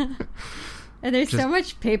 And there's so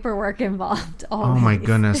much paperwork involved. Always. Oh my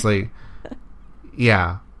goodness. Like,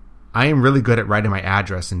 yeah, I am really good at writing my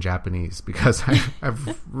address in Japanese because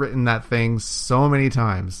I've written that thing so many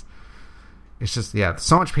times. It's just, yeah,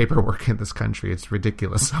 so much paperwork in this country. It's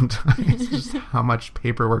ridiculous sometimes just how much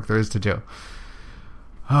paperwork there is to do.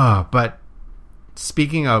 But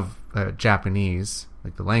speaking of Japanese,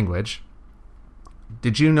 like the language,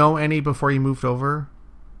 did you know any before you moved over?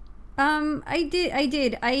 I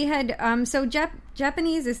did. I had, so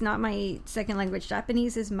Japanese is not my second language.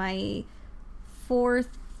 Japanese is my fourth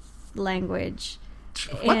language.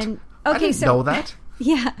 What? And, I didn't know that.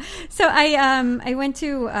 Yeah. So I went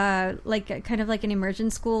to like kind of like an immersion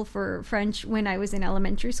school for French when I was in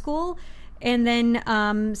elementary school, and then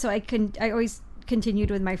so I always continued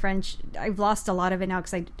with my French. I've lost a lot of it now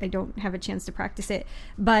because I don't have a chance to practice it.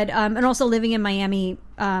 But and also living in Miami,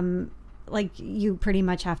 like you pretty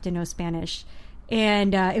much have to know Spanish,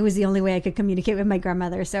 and it was the only way I could communicate with my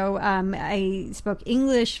grandmother. So I spoke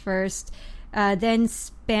English first, then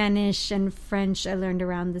Spanish and French I learned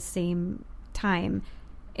around the same time.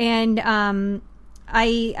 And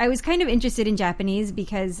I was kind of interested in Japanese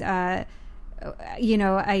because you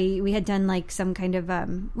know, we had done like some kind of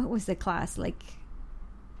what was the class, like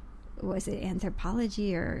was it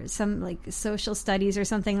anthropology or some like social studies or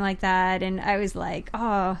something like that, and I was like,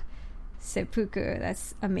 oh, seppuku,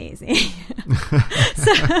 that's amazing.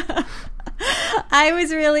 So I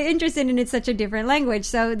was really interested in it. It's such a different language,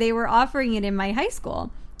 so they were offering it in my high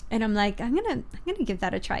school. And I'm like, I'm gonna give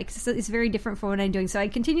that a try because it's very different from what I'm doing. So I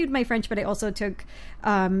continued my French, but I also took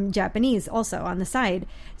Japanese also on the side.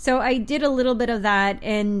 So I did a little bit of that,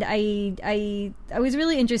 and I was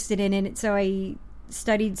really interested in it. So I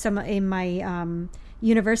studied some in my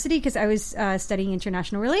university because I was studying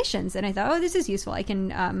international relations, and I thought, oh, this is useful. I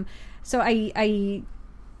can. So I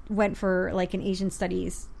went for like an Asian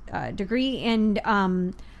studies degree, and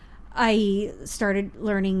I started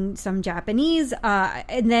learning some Japanese,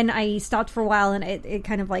 and then I stopped for a while, and it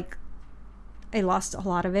kind of like I lost a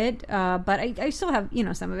lot of it, but I still have, you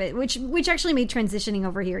know, some of it, which actually made transitioning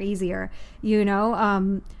over here easier, you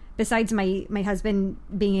know. Besides my husband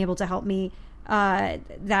being able to help me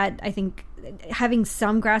that I think having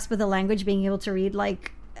some grasp of the language, being able to read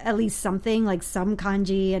like at least something like some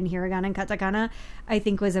kanji and hiragana and katakana, I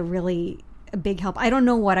think was a big help. I don't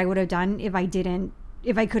know what I would have done if I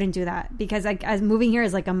couldn't do that, because as moving here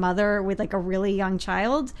as like a mother with like a really young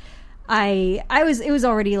child, it was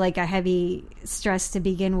already like a heavy stress to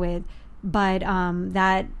begin with, but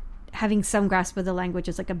that having some grasp of the language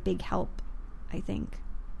is like a big help, I think.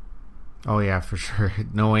 Oh yeah, for sure.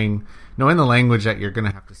 Knowing the language that you're going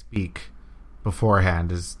to have to speak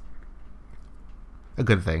beforehand is a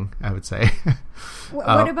good thing, I would say.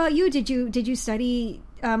 What about you? Did you study?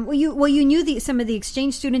 Well, you knew some of the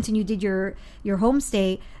exchange students, and you did your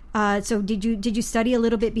homestay. So did you study a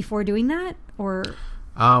little bit before doing that, or?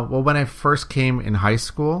 Well, when I first came in high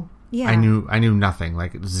school, yeah, I knew nothing,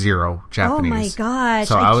 like zero Japanese. Oh my gosh!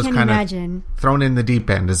 So I was can't imagine. Thrown in the deep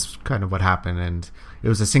end is kind of what happened, and it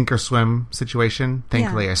was a sink or swim situation.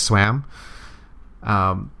 Thankfully, I swam.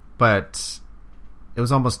 But it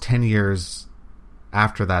was almost 10 years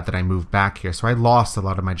after that I moved back here, so I lost a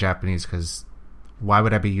lot of my Japanese, because why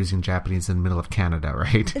would I be using Japanese in the middle of Canada,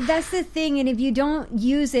 right? That's the thing, and if you don't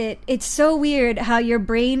use it, it's so weird how your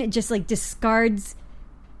brain just like discards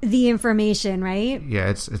the information, right? Yeah,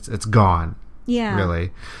 it's gone. Yeah,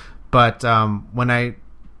 really. But when I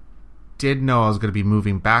did know I was going to be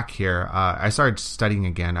moving back here, I started studying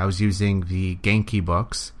again. I was using the Genki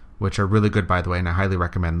books, which are really good, by the way, and I highly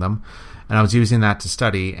recommend them. And I was using that to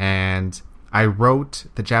study, and I wrote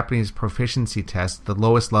the Japanese proficiency test, the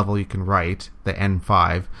lowest level you can write, the N5,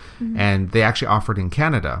 mm-hmm. and they actually offered in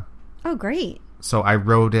Canada. Oh, great. So I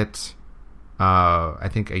wrote it, I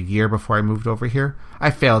think, a year before I moved over here.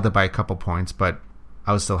 I failed it by a couple points, but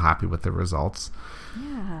I was still happy with the results.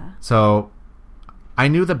 Yeah. So I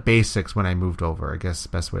knew the basics when I moved over, I guess is the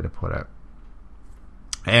best way to put it.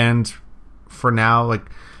 And for now, like,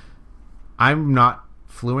 I'm not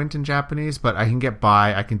fluent in Japanese, but I can get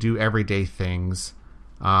by. I can do everyday things.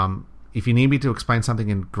 If you need me to explain something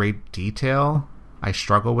in great detail, I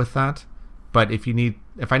struggle with that. But if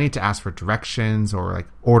I need to ask for directions, or like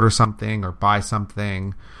order something or buy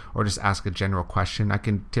something, or just ask a general question, I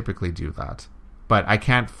can typically do that. But I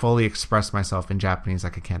can't fully express myself in Japanese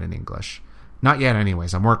like I can in English. Not yet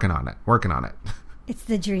anyways. I'm working on it. It's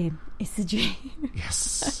the dream.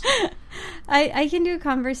 Yes. I can do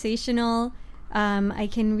conversational. I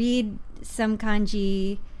can read some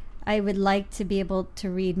kanji. I would like to be able to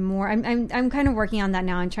read more. I'm kind of working on that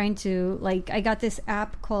now. I'm trying to, like, I got this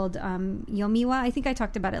app called Yomiwa. I think I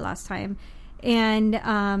talked about it last time. And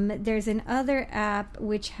there's another app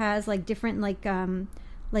which has like different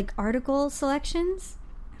like article selections.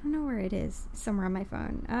 I don't know where it is. Somewhere on my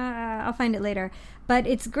phone. I'll find it later. But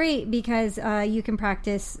it's great because you can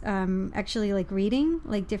practice actually like reading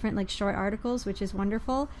like different like short articles, which is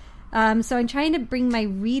wonderful. So I'm trying to bring my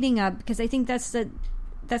reading up, because I think that's going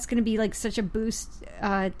to be like such a boost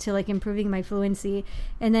to like improving my fluency.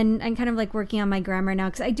 And then I'm kind of like working on my grammar now,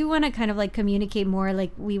 because I do want to kind of like communicate more.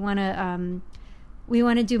 Like we want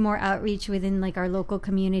to do more outreach within like our local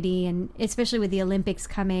community, and especially with the Olympics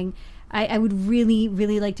coming, I would really,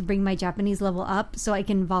 really like to bring my Japanese level up so I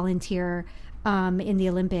can volunteer in the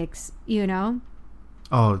Olympics, you know?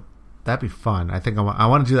 Oh, that'd be fun. I think I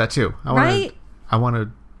want to do that too. I want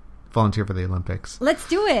to volunteer for the Olympics. Let's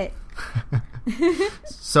do it.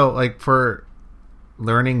 So, like, for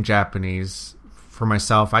learning Japanese for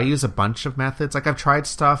myself, I use a bunch of methods. Like, I've tried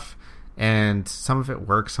stuff, and some of it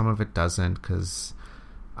works, some of it doesn't, because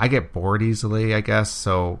I get bored easily, I guess.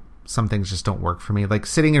 So some things just don't work for me. Like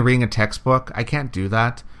sitting and reading a textbook, I can't do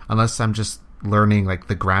that unless I'm just learning like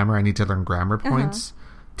the grammar. I need to learn grammar points.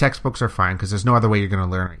 Textbooks are fine because there's no other way you're going to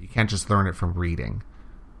learn it. You can't just learn it from reading,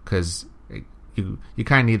 because you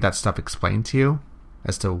kind of need that stuff explained to you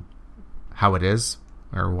as to how it is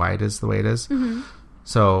or why it is the way it is. Mm-hmm.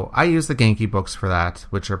 So I use the Genki books for that,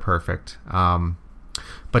 which are perfect.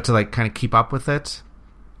 But to like kind of keep up with it,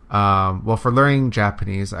 well, for learning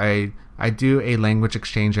Japanese, I do a language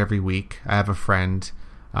exchange every week. I have a friend.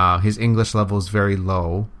 His English level is very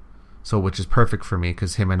low, so which is perfect for me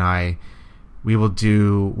because him and we will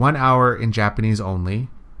do 1 hour in Japanese only.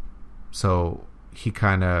 So he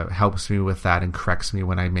kind of helps me with that and corrects me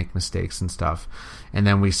when I make mistakes and stuff. And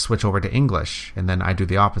then we switch over to English, and then I do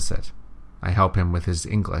the opposite. I help him with his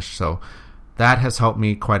English. So that has helped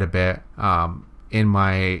me quite a bit. In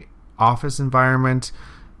my office environment,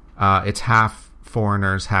 it's half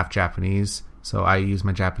foreigners, half Japanese. So I use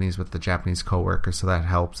my Japanese with the Japanese coworkers, so that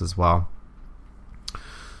helps as well.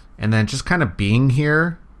 And then just kind of being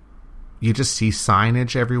here, you just see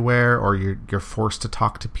signage everywhere, or you're forced to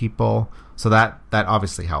talk to people. So that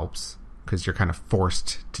obviously helps. because you're kind of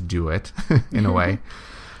forced to do it in a way.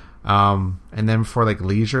 And then for like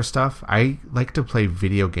leisure stuff, I like to play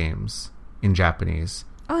video games in Japanese.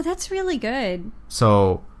 Oh, that's really good.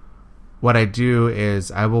 So what I do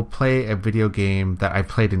is I will play a video game that I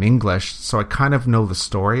played in English, so I kind of know the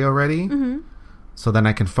story already. Mm-hmm. So then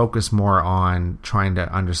I can focus more on trying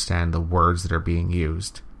to understand the words that are being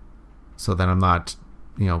used. So then I'm not,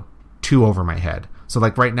 too over my head. So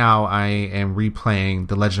like right now I am replaying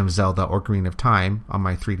The Legend of Zelda Ocarina of Time on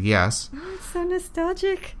my 3DS. Oh, it's so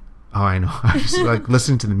nostalgic. Oh, I know. I just like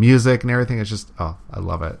listening to the music and everything. It's just, I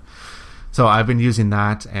love it. So I've been using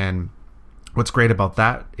that, and what's great about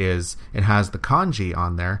that is it has the kanji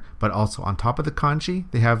on there, but also on top of the kanji,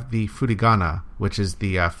 they have the furigana, which is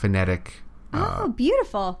the phonetic.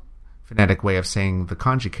 Beautiful. Phonetic way of saying the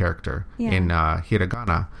kanji character in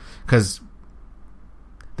hiragana. Because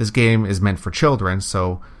this game is meant for children,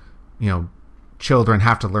 so, children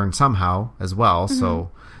have to learn somehow as well. Mm-hmm.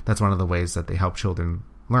 So that's one of the ways that they help children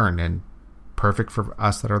learn, and perfect for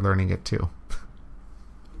us that are learning it too.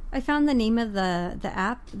 I found the name of the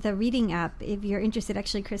app, the reading app, if you're interested,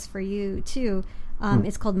 actually, Chris, for you too.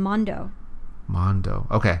 It's called Mondo. Mondo.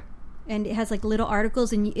 Okay. And it has like little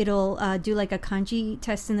articles, and it'll do like a kanji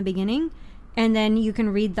test in the beginning, and then you can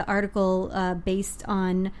read the article based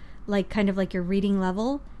on like kind of like your reading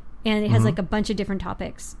level, and it has like a bunch of different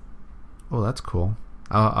topics. Oh, that's cool.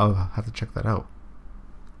 I'll have to check that out.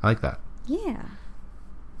 I like that. Yeah.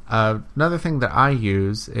 Another thing that I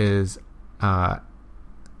use is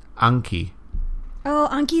Anki. Oh,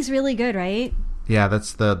 Anki's really good, right? Yeah,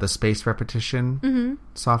 that's the space repetition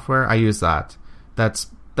software. I use that. That's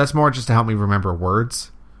more just to help me remember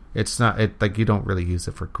words. It's not like you don't really use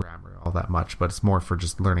it for grammar all that much, but it's more for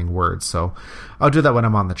just learning words. So I'll do that when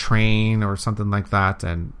I'm on the train or something like that,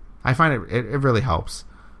 and I find it really helps.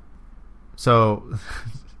 So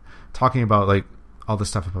talking about like all the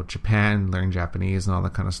stuff about Japan, learning Japanese and all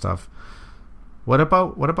that kind of stuff. What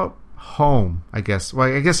about home? I guess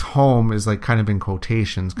home is like kind of in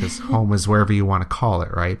quotations because home is wherever you want to call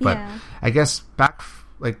it, right? But yeah. I guess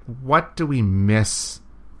like what do we miss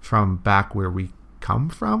from back where we come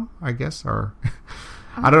from, I guess, or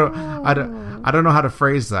I don't know how to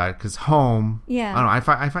phrase that, because home, I don't know,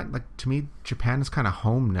 I find like, to me, Japan is kind of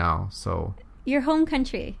home now. So your home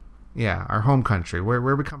country. Yeah, our home country, where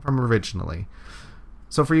we come from originally.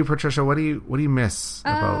 So for you, Patricia, what do you miss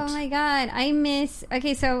about? Oh my God,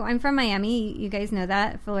 okay, so I'm from Miami, you guys know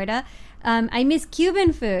that, Florida. I miss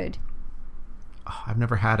Cuban food. Oh, I've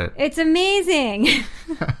never had it. It's amazing.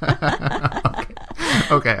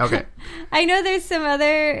 Okay. I know there's some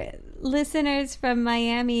other listeners from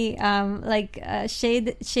Miami, like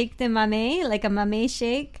Shake de Mame, like a mame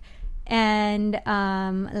shake, and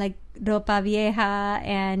like ropa vieja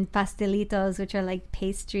and pastelitos, which are like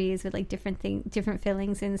pastries with like different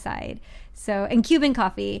fillings inside. So, and Cuban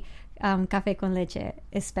coffee, café con leche,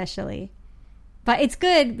 especially. But it's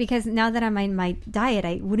good because now that I'm on my diet,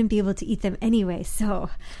 I wouldn't be able to eat them anyway, so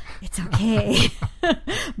it's okay.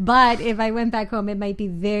 But if I went back home, it might be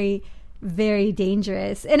very, very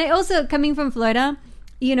dangerous. And I also, coming from Florida,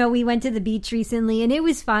 we went to the beach recently, and it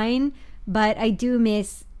was fine, but I do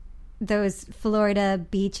miss those Florida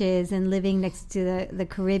beaches and living next to the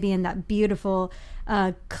Caribbean, that beautiful,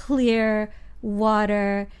 clear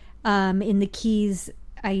water in the Keys.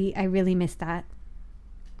 I really miss that.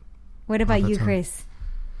 What about you, Chris?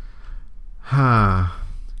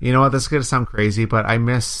 You know what? This is going to sound crazy, but I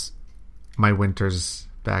miss my winters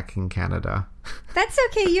back in Canada. That's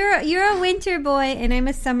okay. You're a winter boy, and I'm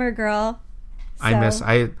a summer girl.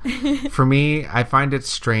 So. For me, I find it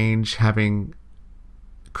strange having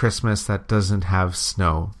Christmas that doesn't have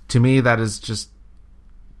snow. To me, that is just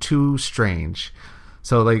too strange.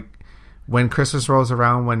 So, like, when Christmas rolls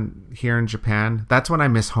around here in Japan, that's when I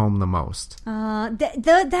miss home the most.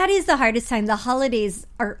 That is the hardest time. The holidays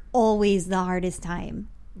are always the hardest time.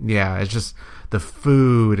 Yeah, it's just the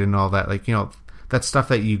food and all that. Like, that stuff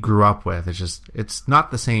that you grew up with. It's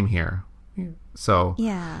not the same here. So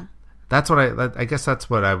yeah, that's what I guess that's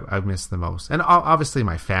what I miss the most. And obviously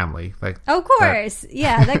my family. Like, of course.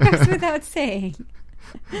 That goes without saying.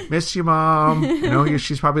 Miss you, Mom.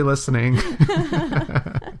 She's probably listening.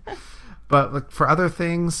 But like, for other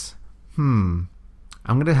things, I'm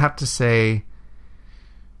going to have to say,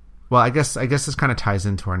 well, I guess this kind of ties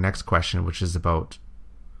into our next question, which is about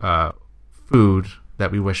food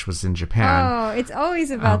that we wish was in Japan. Oh, it's always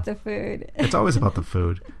about the food. It's always about the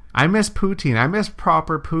food. I miss poutine. I miss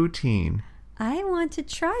proper poutine. I want to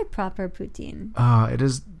try proper poutine. It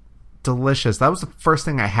is delicious. That was the first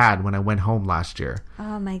thing I had when I went home last year.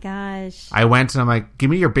 Oh my gosh. I went and I'm like, give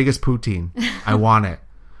me your biggest poutine. I want it.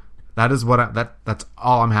 That is what that's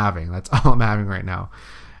all I'm having. That's all I'm having right now.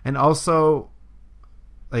 And also,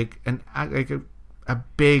 like a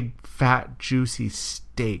big, fat, juicy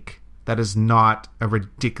steak that is not a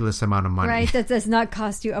ridiculous amount of money. Right, that does not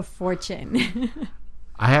cost you a fortune.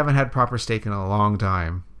 I haven't had proper steak in a long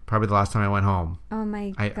time. Probably the last time I went home. Oh my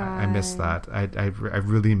God. I miss that. I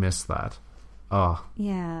really miss that. Oh.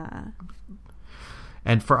 Yeah.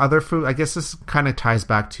 And for other food, I guess this kind of ties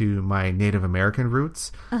back to my Native American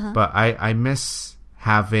roots. But I miss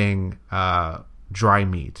having dry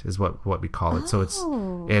meat is what we call it. So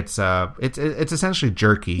it's essentially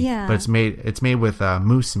jerky. Yeah. But it's made with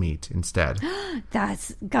moose meat instead.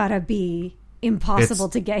 That's gotta be impossible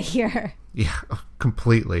to get here. Yeah,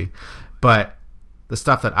 completely. But the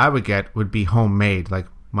stuff that I would get would be homemade. Like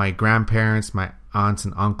my grandparents, my aunts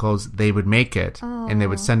and uncles, they would make it and they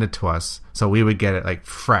would send it to us. So we would get it like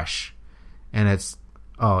fresh. And it's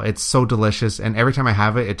so delicious. And every time I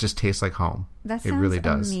have it, it just tastes like home. That it sounds really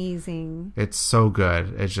does. amazing. It's so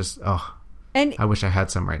good. It's just, and I wish I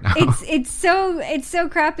had some right now. It's so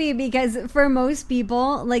crappy because for most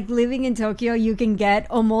people, like living in Tokyo, you can get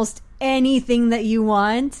almost anything that you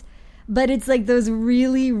want. But it's like those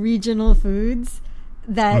really regional foods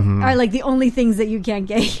that are like the only things that you can't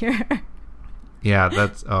get here. Yeah,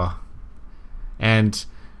 that's and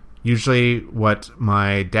usually what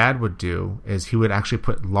my dad would do is he would actually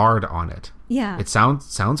put lard on it. Yeah. It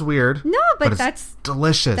sounds weird. No, but it's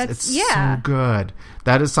delicious. It's so good.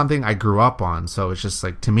 That is something I grew up on, so it's just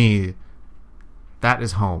like, to me, that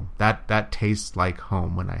is home. That tastes like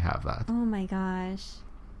home when I have that. Oh my gosh.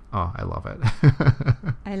 Oh, I love it.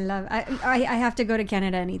 I have to go to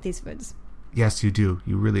Canada and eat these foods. Yes, you do.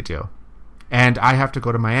 You really do. And I have to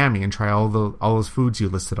go to Miami and try all those foods you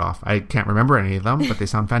listed off. I can't remember any of them, but they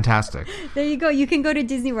sound fantastic. There you go. You can go to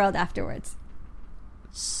Disney World afterwards.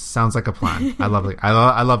 Sounds like a plan. I love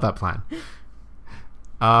that plan.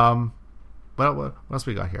 What else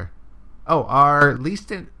we got here? Oh,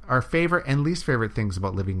 our favorite and least favorite things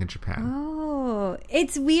about living in Japan. Oh,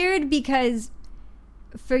 it's weird because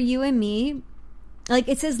for you and me, like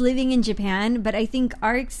it says living in Japan, but I think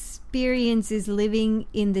our experience is living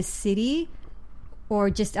in the city or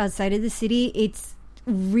just outside of the city. It's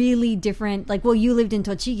really different. Like, well, you lived in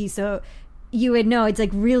Tochigi, so you would know it's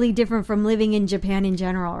like really different from living in Japan in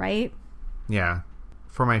general, right? Yeah.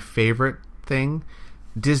 For my favorite thing,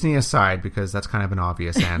 Disney aside, because that's kind of an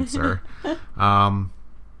obvious answer.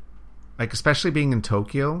 Like especially being in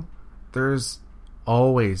Tokyo, there's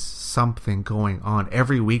always something going on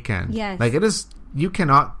every weekend. Yes. Like it is, you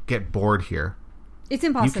cannot get bored here. It's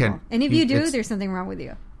impossible. And if you do, there's something wrong with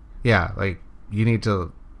you. Yeah, like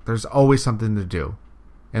there's always something to do.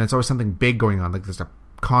 And it's always something big going on. Like there's a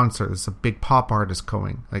concert, there's a big pop artist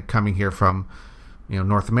coming here from,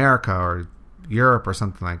 North America or Europe or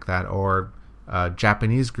something like that. Or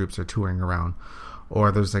Japanese groups are touring around.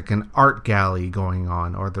 Or there's like an art gallery going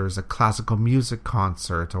on. Or there's a classical music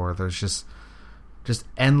concert. Or there's just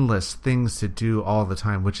endless things to do all the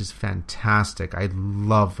time, which is fantastic. I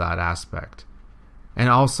love that aspect. And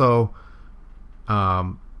also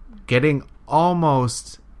getting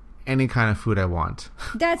almost any kind of food I want.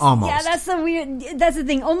 That's almost. Yeah, that's the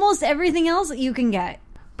thing. Almost everything else you can get.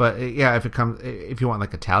 But yeah, if you want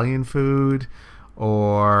like Italian food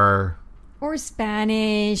or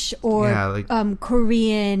Spanish or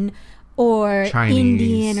Korean or Chinese.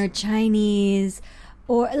 Indian or Chinese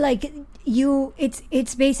or like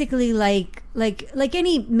it's basically like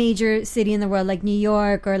any major city in the world, like New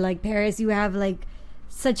York or like Paris. You have like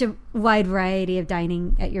such a wide variety of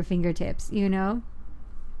dining at your fingertips,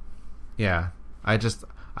 Yeah, I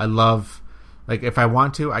love, like if I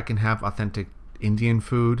want to, I can have authentic Indian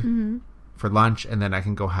food for lunch, and then I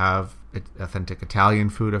can go have authentic Italian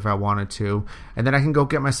food if I wanted to, and then I can go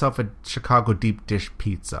get myself a Chicago deep dish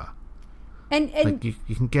pizza. And like you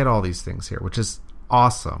can get all these things here, which is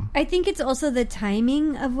awesome. I think it's also the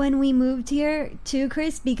timing of when we moved here too,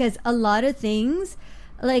 Chris, because a lot of things,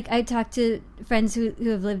 like I talked to friends who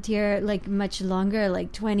have lived here like much longer,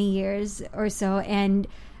 like 20 years or so, and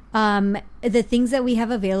the things that we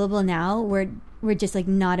have available now were just like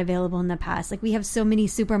not available in the past. Like we have so many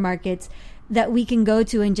supermarkets that we can go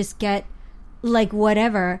to and just get like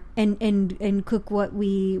whatever and cook what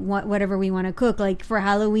we want, whatever we want to cook. Like for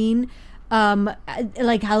Halloween,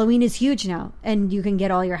 like Halloween is huge now, and you can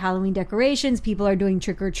get all your Halloween decorations. People are doing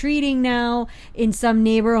trick-or-treating now in some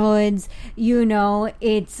neighborhoods.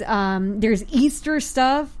 It's there's Easter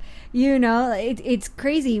stuff. It's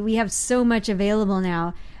crazy. We have so much available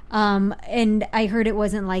now. And I heard it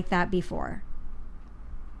wasn't like that before.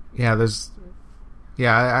 Yeah,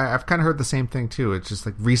 I've kind of heard the same thing too. It's just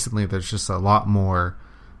like recently there's just a lot more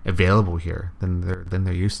available here than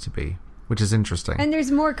there used to be, which is interesting. And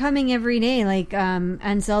there's more coming every day. Like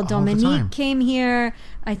Ansel time. Dominique came here.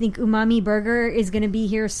 I think Umami Burger is going to be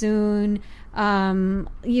here soon.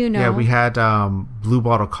 Yeah, we had Blue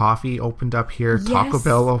Bottle Coffee opened up here. Yes. Taco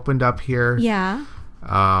Bell opened up here. Yeah.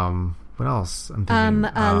 What else? I'm thinking,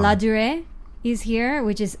 La Durée is here,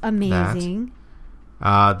 which is amazing.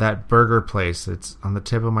 That burger place. It's on the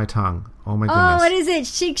tip of my tongue. Oh my goodness. Oh, what is it?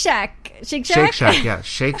 Shake Shack. Shake Shack? Shake Shack, yeah.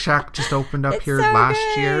 Shake Shack just opened up here so last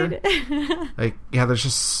good. year. Like, yeah, there's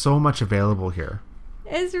just so much available here.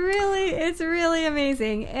 It's really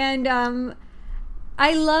amazing. And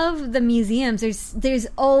I love the museums. There's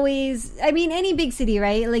always, I mean, any big city,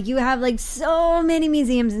 right? Like, you have like so many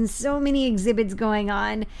museums and so many exhibits going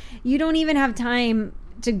on. You don't even have time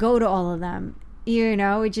to go to all of them. You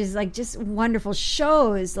know, which is like just wonderful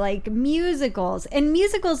shows, like musicals in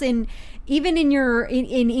even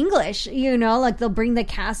in English, you know, like they'll bring the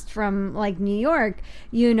cast from like New York,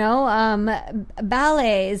 you know,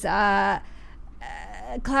 ballets,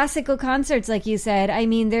 classical concerts, like you said. I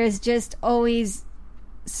mean, there's just always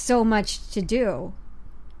so much to do.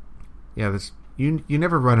 Yeah, you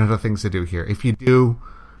never run out of things to do here. If you do,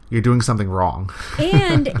 you're doing something wrong.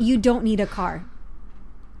 And you don't need a car.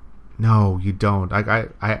 No, you don't.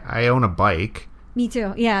 I own a bike. Me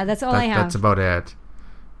too. Yeah, that's all I have. That's about it.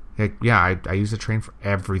 Yeah, I use the train for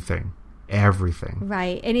everything. Everything.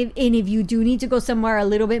 Right. And if you do need to go somewhere a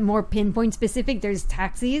little bit more pinpoint specific, there's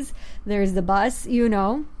taxis, there's the bus, you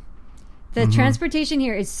know. The transportation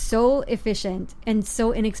here is so efficient and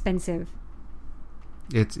so inexpensive.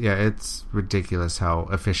 It's ridiculous how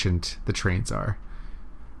efficient the trains are.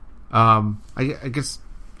 I guess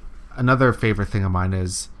another favorite thing of mine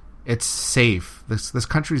is it's safe. This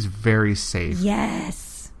country's very safe.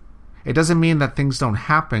 Yes. It doesn't mean that things don't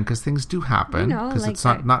happen, because things do happen. Because like it's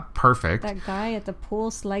not perfect. That guy at the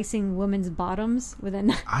pool slicing women's bottoms with a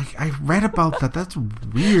knife. I read about that. That's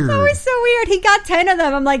weird. That was so weird. He got 10 of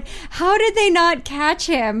them. I'm like, how did they not catch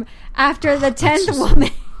him after the 10th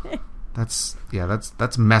woman?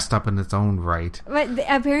 That's messed up in its own right. But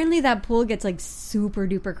apparently that pool gets like super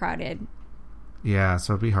duper crowded. Yeah,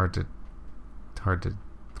 so it'd be hard to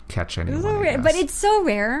catch anyone. So rare. But it's so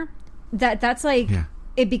rare that's like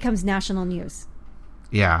it becomes national news.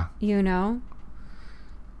 Yeah. You know?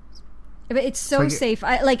 But it's so safe.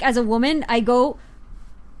 I, like, as a woman, I go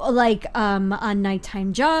like on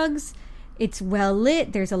nighttime jogs. It's well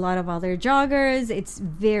lit. There's a lot of other joggers. It's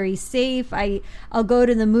very safe. I'll go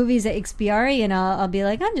to the movies at Xpiari and I'll be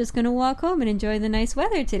like, I'm just going to walk home and enjoy the nice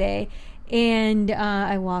weather today. And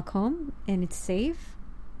I walk home and it's safe.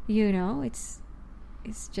 You know, it's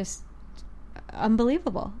just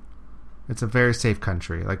unbelievable. It's a very safe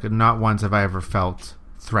country. Like, not once have I ever felt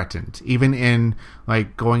threatened. Even in,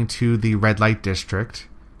 like, going to the red light district.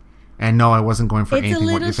 And no, I wasn't going for anything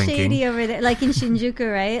what you're thinking. It's a little shady over there. Like in Shinjuku,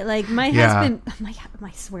 right? Like, my husband...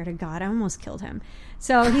 I swear to God, I almost killed him.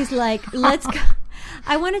 So he's like, let's go...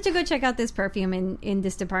 I wanted to go check out this perfume in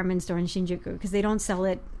this department store in Shinjuku, because they don't sell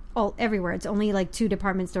it everywhere. It's only like 2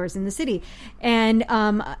 department stores in the city. And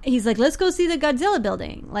he's like, let's go see the Godzilla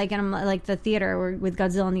building. Like, and I'm like, the theater with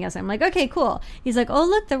Godzilla on the outside. I'm like, okay, cool. He's like, oh,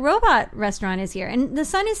 look, the robot restaurant is here. And the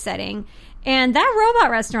sun is setting. And that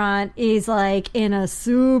robot restaurant is like in a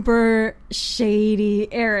super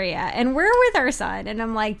shady area. And we're with our son. And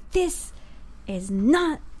I'm like, this is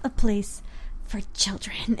not a place for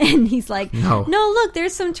children. And he's like, no, look,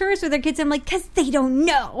 there's some tourists with their kids. I'm like, because they don't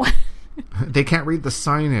know. They can't read the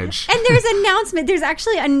signage. And there's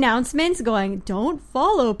actually announcements going, don't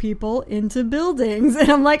follow people into buildings.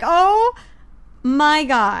 And I'm like, oh my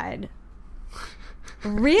God.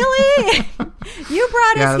 Really? You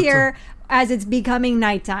brought us here as it's becoming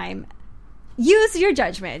nighttime. Use your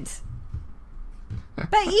judgment.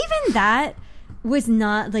 But even that was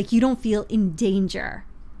not, like, you don't feel in danger.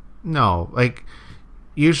 No, like,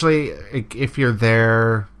 usually if you're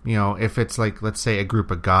there, you know, if it's like, let's say a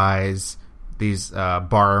group of guys, these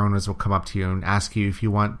bar owners will come up to you and ask you if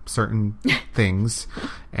you want certain things,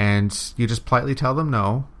 and you just politely tell them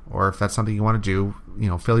no. Or if that's something you want to do, you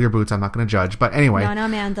know, fill your boots. I'm not going to judge. But anyway. No,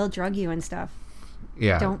 man, they'll drug you and stuff.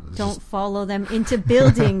 Yeah. Don't follow them into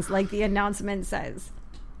buildings like the announcement says.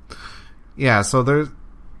 Yeah, so there's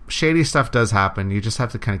shady stuff does happen. You just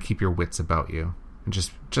have to kind of keep your wits about you and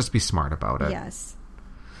just be smart about it. Yes.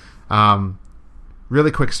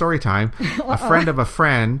 Really quick story time. A friend of a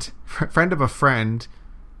friend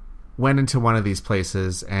went into one of these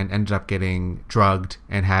places and ended up getting drugged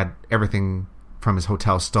and had everything from his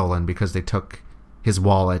hotel stolen because they took his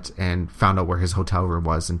wallet and found out where his hotel room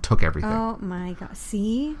was and took everything. Oh my God.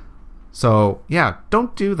 See? So, yeah,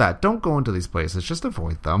 don't do that. Don't go into these places. Just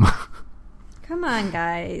avoid them. Come on,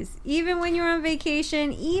 guys. Even when you're on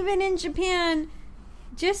vacation, even in Japan,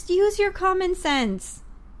 just use your common sense.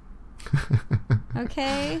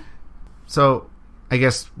 Okay? So, I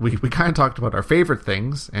guess we kind of talked about our favorite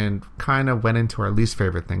things and kind of went into our least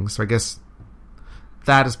favorite things. So I guess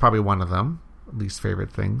that is probably one of them, least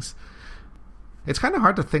favorite things. It's kind of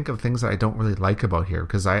hard to think of things that I don't really like about here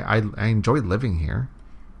because I enjoy living here.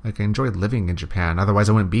 Like, I enjoy living in Japan. Otherwise,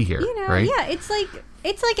 I wouldn't be here, right? Yeah, it's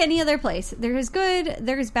like any other place. There's good,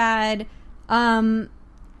 there's bad.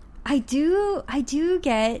 I do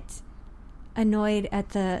get annoyed at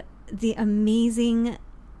the amazing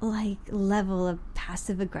level of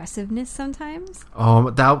passive aggressiveness sometimes. Oh,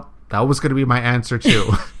 that was going to be my answer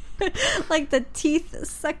too. Like the teeth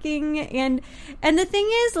sucking and the thing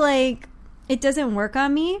is, like, it doesn't work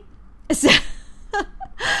on me. So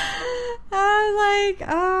I'm like,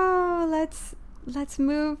 oh, let's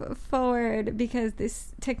move forward because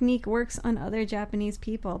this technique works on other Japanese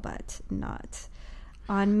people, but not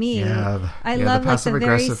on me. Yeah, I love the the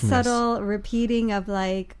very subtle repeating of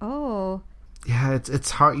like, oh. Yeah,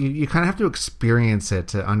 it's hard. You kind of have to experience it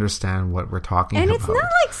to understand what we're talking about. And it's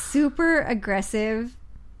not like super aggressive.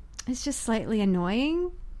 It's just slightly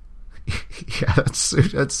annoying. Yeah,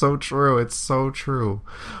 that's so true. It's so true.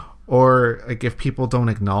 Or like if people don't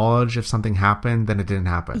acknowledge if something happened, then it didn't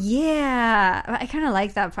happen. Yeah, I kind of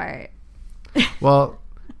like that part. Well,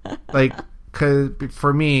 like, cause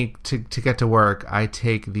for me to get to work, I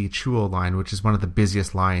take the Chuo line, which is one of the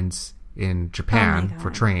busiest lines in Japan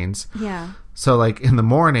for trains. Yeah. So like in the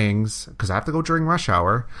mornings, because I have to go during rush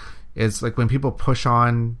hour, it's like when people push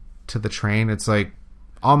on to the train, it's like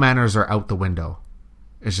all manners are out the window.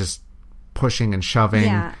 It's just pushing and shoving.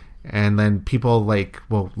 Yeah. And then people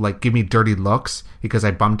will give me dirty looks because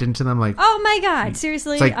I bumped into them. Like, oh my God,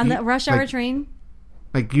 seriously? Like on the rush hour train?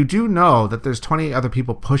 Like, you do know that there's 20 other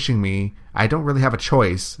people pushing me. I don't really have a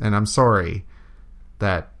choice, and I'm sorry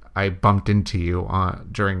that I bumped into you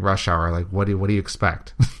during rush hour. Like, what do you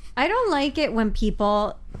expect? I don't like it when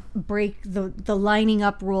people break the lining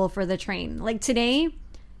up rule for the train. Like today,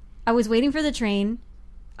 I was waiting for the train.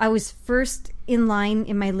 I was first in line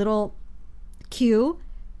in my little queue.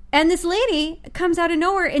 And this lady comes out of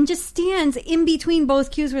nowhere and just stands in between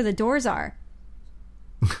both queues where the doors are.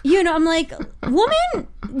 You know, I'm like, woman,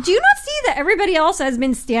 do you not see that everybody else has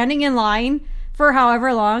been standing in line for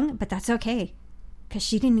however long? But that's okay, because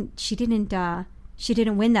she didn't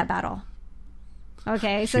win that battle.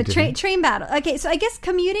 Okay, so train battle. Okay, so I guess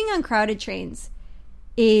commuting on crowded trains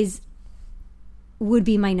would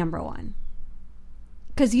be my number one,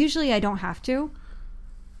 because usually I don't have to.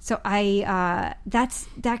 So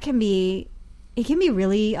that can be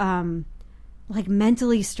really like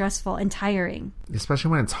mentally stressful and tiring, especially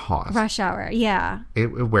when it's hot. Rush hour, yeah. It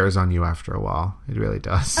wears on you after a while. It really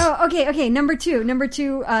does. Oh, okay. Number two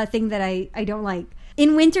thing that I don't like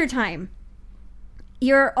in wintertime.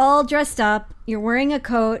 You're all dressed up. You're wearing a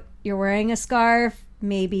coat. You're wearing a scarf,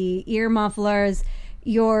 maybe ear mufflers.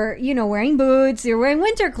 You're wearing boots. You're wearing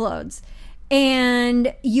winter clothes,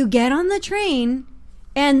 and you get on the train.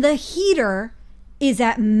 And the heater is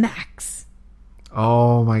at max.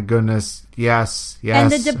 Oh my goodness. Yes.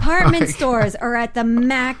 And the department stores are at the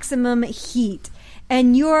maximum heat.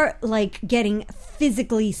 And you're like getting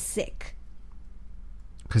physically sick.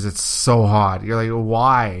 Because it's so hot. You're like,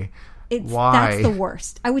 why? Why? That's the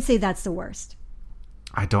worst. I would say that's the worst.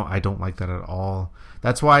 I don't like that at all.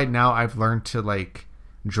 That's why now I've learned to like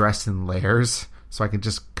dress in layers. So I can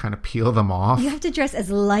just kind of peel them off. You have to dress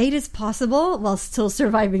as light as possible while still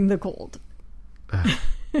surviving the cold.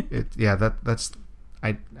 That's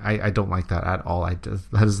I don't like that at all.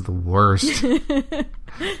 That is the worst.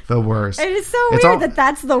 The worst. And it's so weird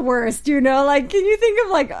that's the worst, you know? Like, can you think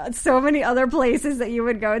of like so many other places that you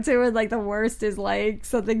would go to and like the worst is like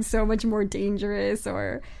something so much more dangerous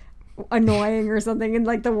or annoying or something, and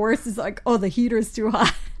like the worst is like, oh, the heater's too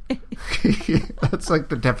hot. That's like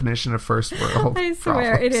the definition of first world. I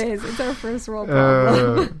swear problems. It is. It's our first world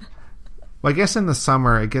problem. Well, I guess in the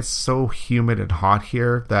summer it gets so humid and hot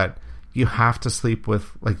here that you have to sleep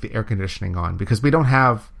with like the air conditioning on because we don't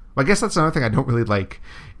have. Well, I guess that's another thing I don't really like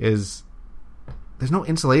is there's no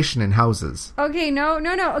insulation in houses. Okay, no.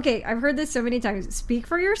 Okay, I've heard this so many times. Speak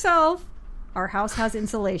for yourself. Our house has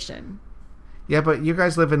insulation. Yeah, but you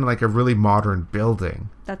guys live in like a really modern building.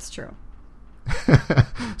 That's true.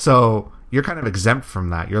 So you're kind of exempt from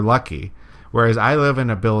that. You're lucky. Whereas I live in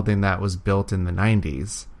a building that was built in the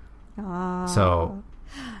 90s. Oh. So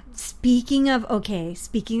speaking of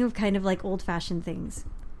kind of like old-fashioned things,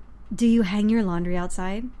 do you hang your laundry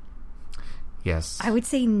outside? Yes. I would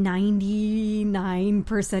say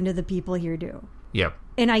 99% of the people here do. Yep.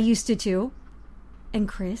 And I used to too. And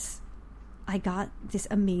Chris, I got this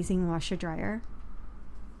amazing washer dryer.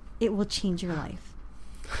 It will change your life.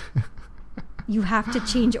 You have to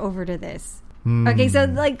change over to this. Okay, so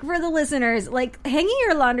like for the listeners, like hanging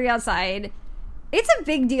your laundry outside, it's a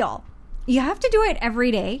big deal. You have to do it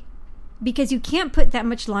every day because you can't put that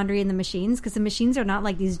much laundry in the machines because the machines are not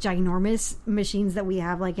like these ginormous machines that we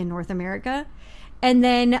have like in North America. And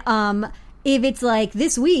then if it's like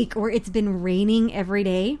this week or it's been raining every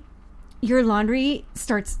day, your laundry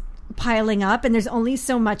starts piling up and there's only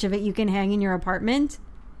so much of it you can hang in your apartment.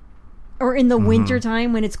 Or in the winter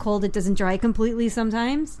time when it's cold, it doesn't dry completely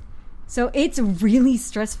sometimes. So it's really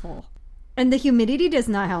stressful. And the humidity does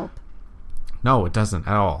not help. No, it doesn't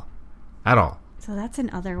at all. At all. So that's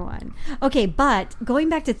another one. Okay, but going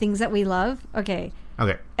back to things that we love. Okay.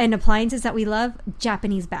 And appliances that we love.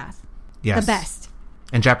 Japanese bath. Yes. The best.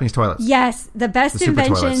 And Japanese toilets. Yes. The best The super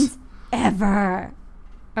inventions toilets. ever.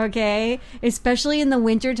 Okay, especially in the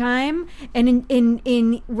winter time, and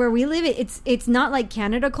in where we live, it's not like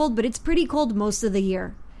Canada cold, but it's pretty cold most of the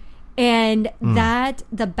year, and that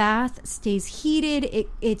the bath stays heated.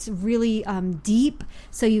 It's really deep,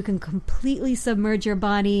 so you can completely submerge your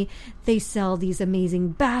body. They sell these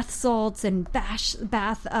amazing bath salts and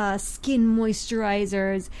bath skin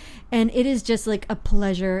moisturizers, and it is just like a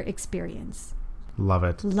pleasure experience. Love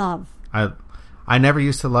it. Love. I never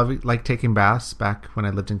used to like taking baths back when I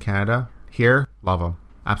lived in Canada. Here, love them.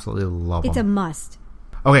 Absolutely love them. It's a must.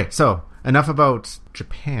 Okay, so enough about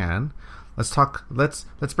Japan. Let's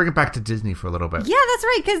bring it back to Disney for a little bit. Yeah, that's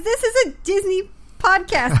right, because this is a Disney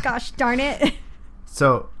podcast. Gosh darn it.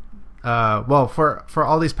 So, well, for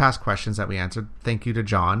all these past questions that we answered, thank you to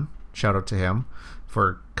John. Shout out to him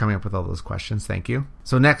for coming up with all those questions. Thank you.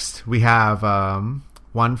 So next we have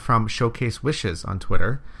one from Showcase Wishes on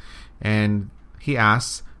Twitter, and he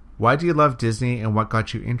asks, why do you love Disney and what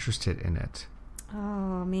got you interested in it?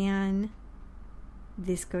 Oh, man.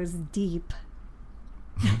 This goes deep.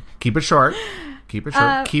 Keep it short. Keep it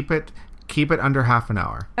short. Keep it under half an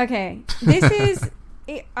hour. Okay. This is...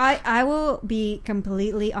 I will be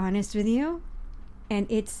completely honest with you, and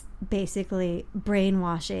it's basically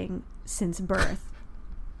brainwashing since birth.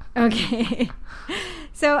 Okay.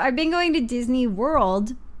 So I've been going to Disney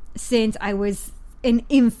World since I was an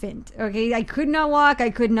infant. Okay, I could not walk,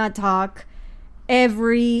 I could not talk.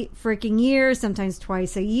 Every freaking year, sometimes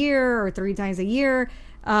twice a year or 3 times a year,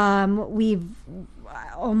 we've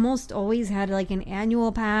almost always had like an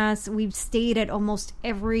annual pass. We've stayed at almost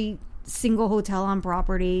every single hotel on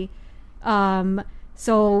property.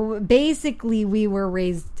 So basically we were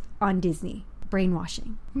raised on Disney.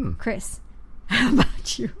 Brainwashing. Chris, how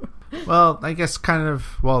about you? Well, I guess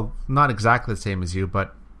not exactly the same as you,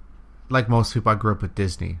 but like most people, I grew up with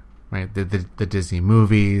Disney, right? The Disney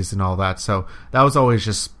movies and all that. So that was always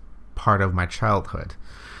just part of my childhood.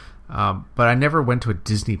 But I never went to a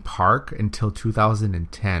Disney park until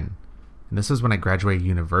 2010. And this was when I graduated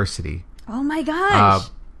university. Oh my gosh.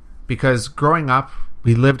 Because growing up,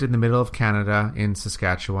 we lived in the middle of Canada in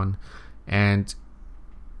Saskatchewan, and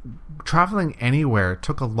traveling anywhere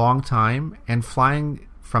took a long time, and flying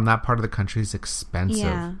from that part of the country is expensive.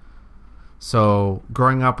 Yeah. So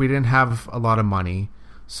growing up, we didn't have a lot of money.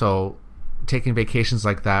 So taking vacations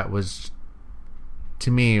like that was, to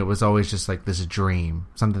me, it was always just like this dream,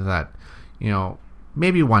 something that,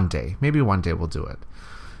 maybe one day we'll do it.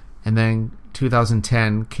 And then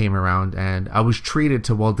 2010 came around, and I was treated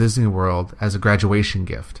to Walt Disney World as a graduation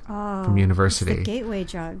gift from university. It's the gateway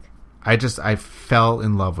drug. I fell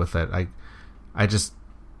in love with it.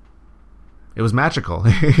 It was magical.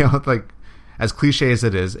 Like, as cliche as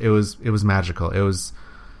it is, it was magical. It was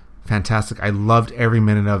fantastic. I loved every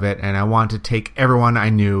minute of it, and I wanted to take everyone I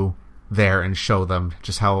knew there and show them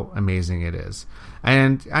just how amazing it is.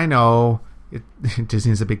 And I know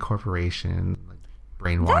Disney's a big corporation, like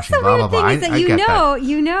brainwashing, that's the blah weird blah blah. thing is that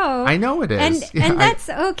you know. I know it is, and that's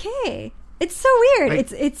okay. It's so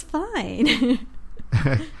weird. It's fine.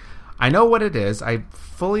 I know what it is. I'm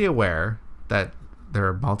fully aware that they're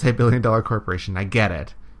a multi-billion-dollar corporation. I get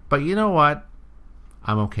it, but you know what?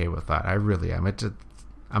 I'm okay with that. I really am.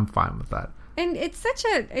 I'm fine with that. And it's such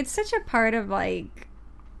a part of like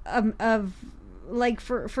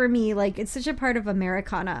for me, like it's such a part of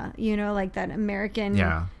Americana, like that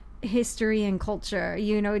American history and culture.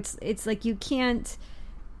 It's like you can't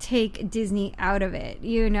take Disney out of it,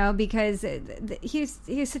 because he's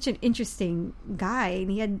such an interesting guy, and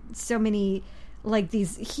he had so many like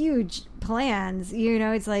these huge plans.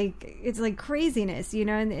 It's like craziness,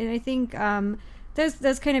 and I think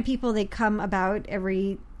those kind of people, they come about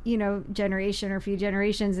every generation or a few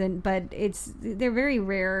generations, but they're very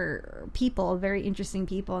rare people, very interesting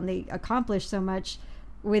people, and they accomplish so much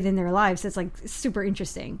within their lives. It's like super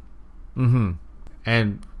interesting. Mm-hmm.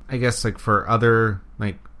 And I guess like for other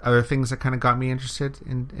things that kind of got me interested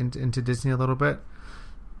into Disney a little bit,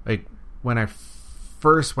 like when I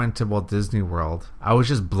first went to Walt Disney World, I was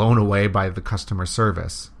just blown away by the customer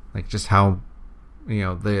service, like just how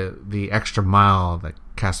the extra mile that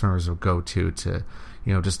cast members would go to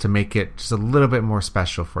just to make it just a little bit more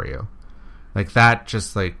special for you. Like that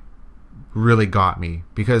just like really got me,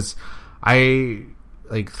 because I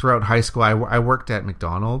like throughout high school I worked at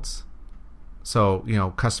McDonald's,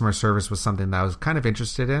 so customer service was something that I was kind of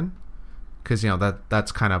interested in, because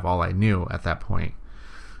that's kind of all I knew at that point.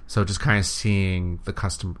 So just kind of seeing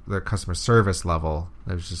their customer service level,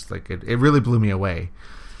 it was just like it really blew me away.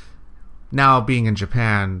 Now being in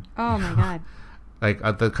Japan, oh my god,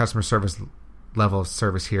 like the customer service level of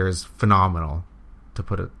service here is phenomenal, to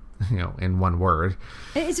put it in one word.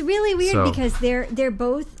 It's really weird because they're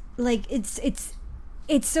both like it's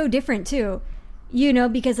so different too,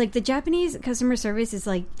 because like the Japanese customer service is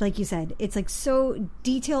like you said, it's like so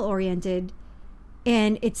detail oriented,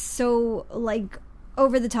 and it's so like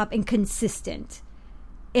over the top and consistent.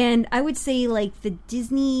 And I would say like the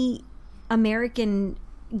Disney American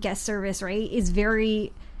guest service, right, is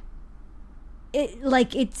very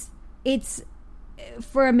it's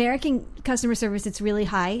for American customer service, it's really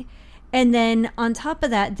high. And then on top of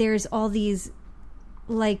that, there's all these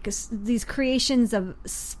creations of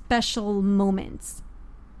special moments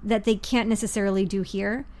that they can't necessarily do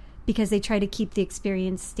here, because they try to keep the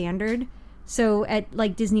experience standard. So at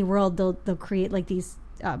like Disney World, they'll create like these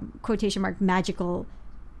quotation mark magical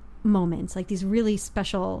moments, like these really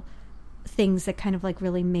special things that kind of like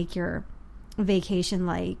really make your vacation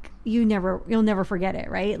like you'll never forget it,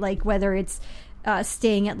 right? Like whether it's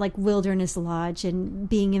staying at like Wilderness Lodge and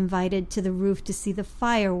being invited to the roof to see the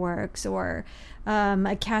fireworks, or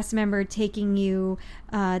a cast member taking you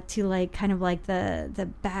to like kind of like the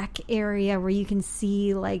back area where you can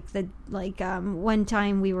see like one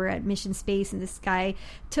time we were at Mission Space and this guy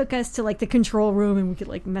took us to like the control room and we could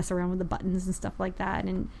like mess around with the buttons and stuff like that,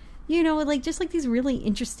 and like just like these really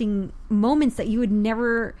interesting moments that you would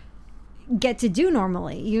never get to do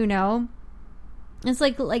normally. It's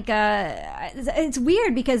like it's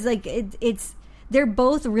weird because like it's they're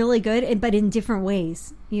both really good, but in different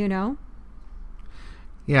ways.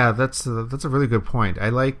 Yeah, that's a really good point. I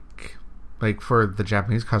like for the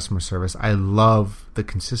Japanese customer service, I love the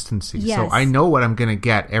consistency. Yes. So I know what I'm going to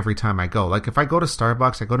get every time I go. Like if I go to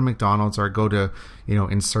Starbucks, I go to McDonald's, or I go to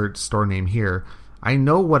insert store name here, I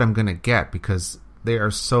know what I'm going to get, because they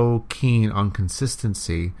are so keen on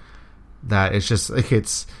consistency that it's just like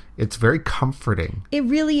it's very comforting. It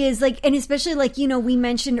really is. Like, and especially like, we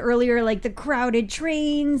mentioned earlier, like the crowded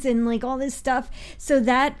trains and like all this stuff. So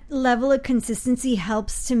that level of consistency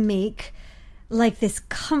helps to make like this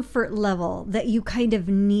comfort level that you kind of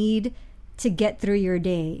need to get through your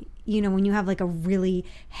day. When you have like a really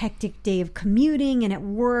hectic day of commuting and at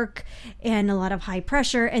work and a lot of high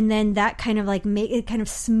pressure, and then that kind of like it kind of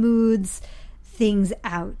smooths things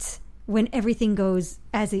out when everything goes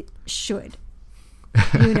as it should.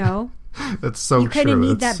 That's so true. You kind of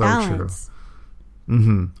need that balance.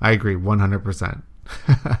 Mm-hmm. I agree 100%.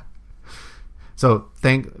 So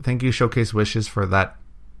thank you, Showcase Wishes, for that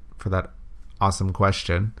awesome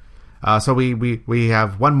question. So we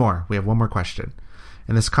have one more. We have one more question,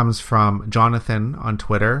 and this comes from Jonathan on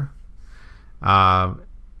Twitter, and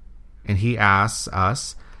he asks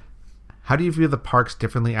us, how do you view the parks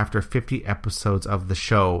differently after 50 episodes of the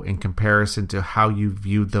show in comparison to how you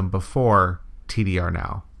viewed them before TDR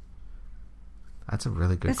now? That's a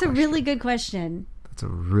really good question. That's a really good question. That's a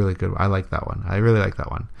really good one. I like that one. I really like that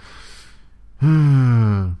one.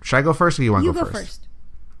 Should I go first, or you want to go first? You go first.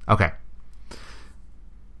 Okay.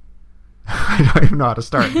 I don't even know how to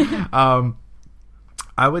start.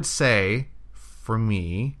 I would say, for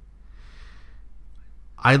me,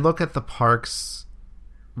 I look at the parks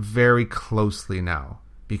very closely now,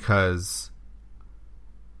 because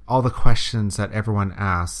all the questions that everyone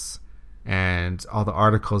asks and all the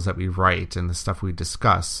articles that we write and the stuff we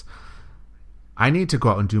discuss, I need to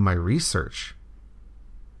go out and do my research.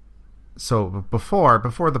 So before the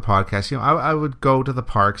podcast, I would go to the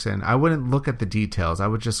parks and I wouldn't look at the details. I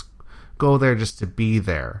would just go there just to be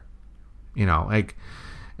there,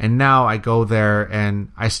 and now I go there and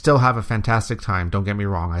I still have a fantastic time. Don't get me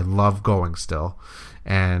wrong. I love going still.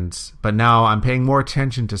 But now I'm paying more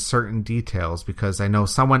attention to certain details because I know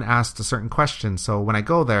someone asked a certain question. So when I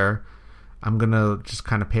go there, I'm going to just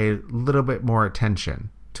kind of pay a little bit more attention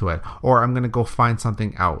to it, or I'm going to go find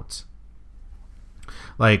something out.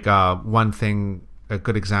 Like one thing, a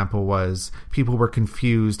good example was people were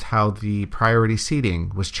confused how the priority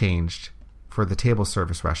seating was changed for the table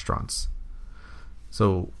service restaurants.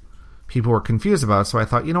 So people were confused about it. So I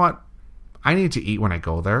thought, you know what? I need to eat when I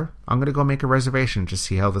go there. I'm going to go make a reservation to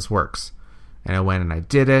see how this works. And I went and I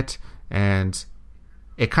did it. And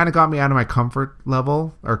it kind of got me out of my comfort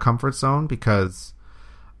level or comfort zone, because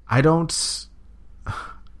I don't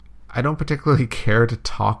particularly care to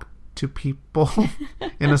talk to people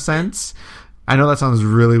in a sense. I know that sounds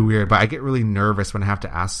really weird, but I get really nervous when I have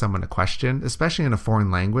to ask someone a question, especially in a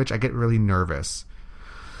foreign language. I get really nervous.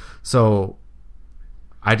 So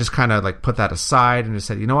I just kind of like put that aside and just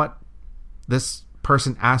said, you know what? This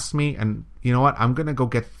person asked me, and you know what? I'm going to go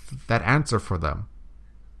get that answer for them.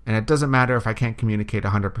 And it doesn't matter if I can't communicate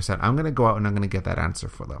 100%. I'm going to go out and I'm going to get that answer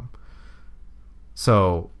for them.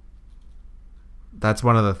 So that's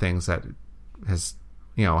one of the things that has,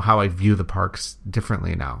 how I view the parks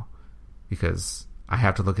differently now, because I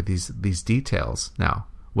have to look at these details now,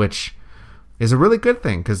 which is a really good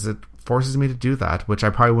thing because it forces me to do that, which I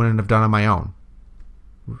probably wouldn't have done on my own.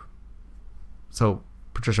 So,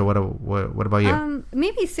 Patricia, what about you?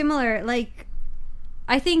 Maybe similar. Like,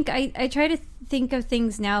 I think I try to think of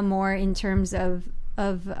things now more in terms of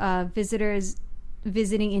visitors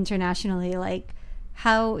visiting internationally. Like,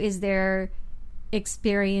 how is their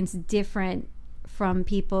experience different from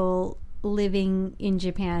people living in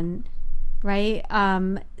Japan, right?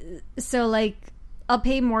 So, like, I'll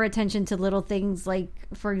pay more attention to little things, like,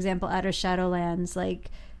 for example, out of Shadowlands,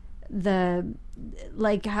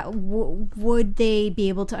 how would they be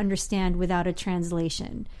able to understand without a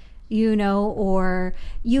translation, or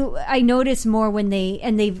I notice more when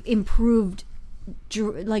they've improved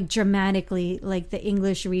dramatically, like the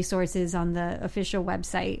English resources on the official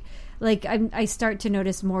website. Like I start to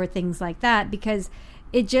notice more things like that, because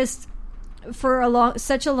it just, for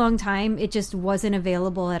such a long time, it just wasn't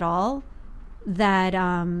available at all, that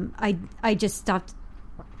I just stopped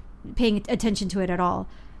paying attention to it at all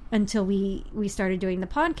until we started doing the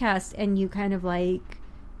podcast. And you kind of like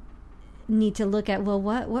need to look at, well,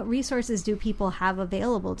 what resources do people have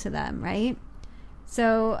available to them, right?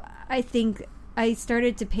 So I think I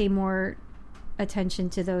started to pay more attention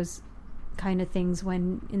to those kind of things,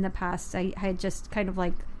 when in the past I had just kind of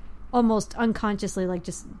like almost unconsciously like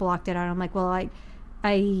just blocked it out. I'm like, well, I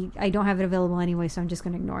don't have it available anyway, so I'm just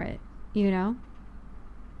going to ignore it, Yeah,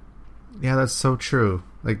 that's so true.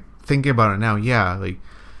 Like, thinking about it now, yeah, like,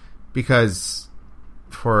 because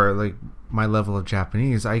for like my level of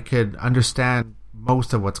Japanese, I could understand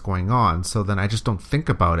most of what's going on, so then I just don't think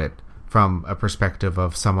about it from a perspective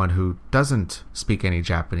of someone who doesn't speak any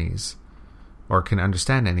Japanese or can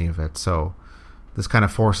understand any of it. So this kind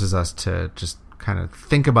of forces us to just kind of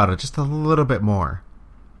think about it just a little bit more.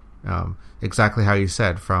 Exactly how you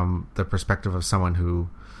said, from the perspective of someone who,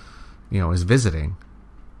 is visiting.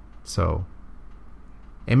 So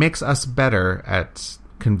it makes us better at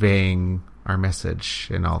conveying our message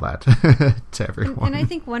and all that to everyone. And I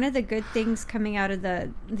think one of the good things coming out of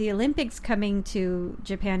the Olympics coming to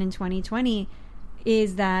Japan in 2020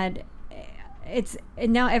 is that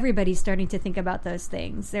now everybody's starting to think about those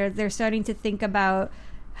things. They're starting to think about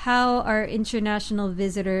how are international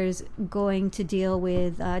visitors going to deal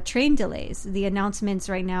with train delays. The announcements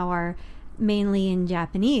right now are mainly in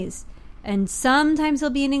Japanese, and sometimes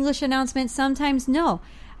there'll be an English announcement, sometimes no.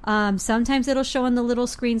 Sometimes it'll show on the little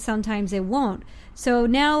screen, sometimes it won't. So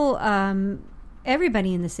now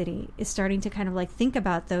everybody in the city is starting to kind of like think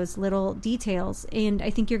about those little details, and I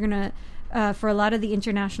think you're going to, for a lot of the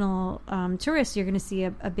international tourists, you're going to see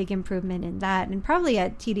a big improvement in that, and probably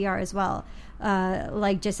at TDR as well,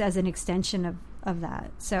 like just as an extension of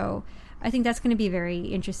that. So I think that's going to be very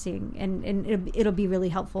interesting, and it'll be really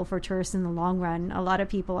helpful for tourists in the long run. A lot of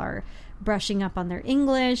people are brushing up on their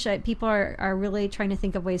English. People are really trying to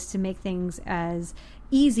think of ways to make things as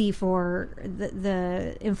easy for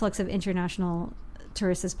the influx of international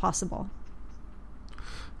tourists as possible.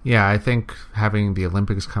 Yeah, I think having the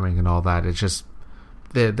Olympics coming and all that, it's just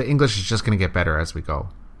the English is just going to get better as we go.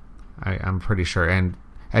 I'm pretty sure. And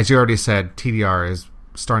as you already said, TDR is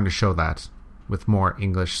starting to show that with more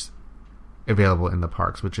English available in the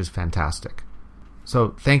parks, which is fantastic. So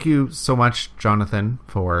thank you so much, Jonathan,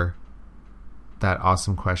 for that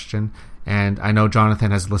awesome question. And I know Jonathan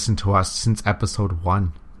has listened to us since episode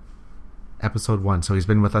 1. So he's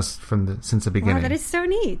been with us since the beginning. Wow, that is so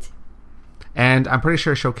neat. And I'm pretty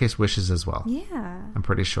sure Showcase Wishes as well. Yeah, I'm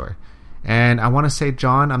pretty sure. And I want to say,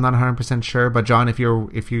 John, I'm not 100% sure, but John, if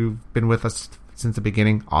you've been with us since the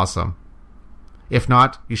beginning, awesome. If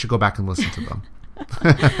not, you should go back and listen to them.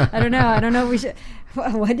 I don't know. We should.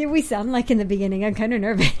 What did we sound like in the beginning? I'm kind of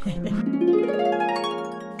nervous.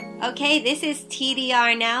 Okay, this is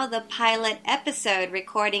TDR Now, the pilot episode,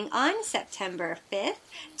 recording on September 5th,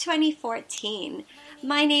 2014.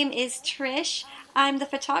 My name is Trish. I'm the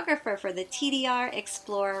photographer for the TDR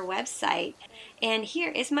Explorer website. And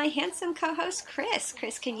here is my handsome co-host, Chris.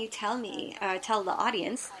 Chris, can you tell the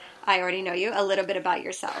audience, I already know you, a little bit about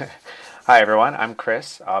yourself? Hi, everyone. I'm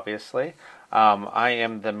Chris, obviously. I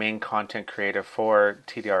am the main content creator for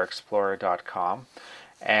TDRExplorer.com.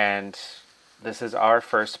 And this is our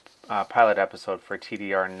first pilot episode for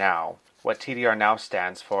TDR Now. What TDR Now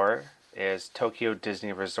stands for is Tokyo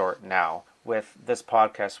Disney Resort Now. With this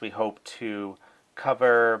podcast, we hope to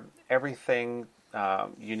cover everything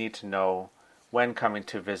you need to know when coming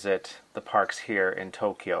to visit the parks here in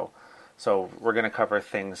Tokyo. So we're going to cover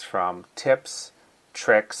things from tips,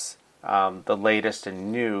 tricks, the latest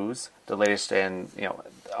in news, the latest in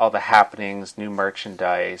all the happenings, new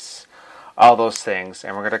merchandise, all those things,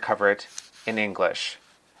 and we're going to cover it in English,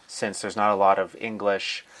 since there's not a lot of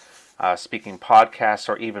English speaking podcasts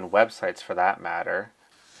or even websites for that matter.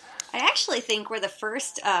 I actually think we're the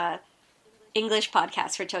first English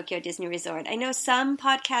podcast for Tokyo Disney Resort. I know some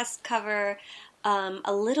podcasts cover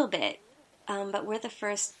a little bit, but we're the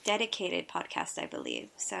first dedicated podcast, I believe.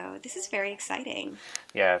 So this is very exciting.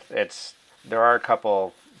 Yeah, there are a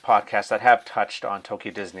couple podcasts that have touched on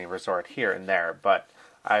Tokyo Disney Resort here and there, but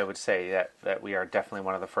I would say that we are definitely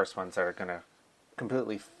one of the first ones that are going to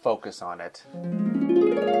completely focus on it.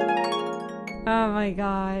 Oh my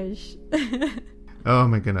gosh. Oh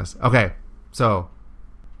my goodness. Okay, so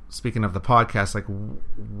speaking of the podcast, like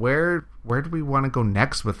where do we want to go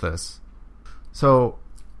next with this? So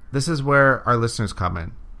this is where our listeners come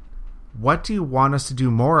in. What do you want us to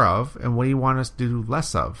do more of, and what do you want us to do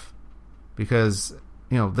less of? Because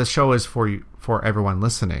this show is for everyone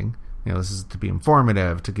listening. This is to be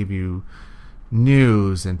informative, to give you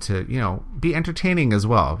news, and to be entertaining as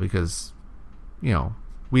well. Because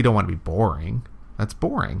we don't want to be boring. That's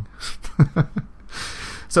boring.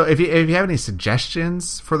 So if you have any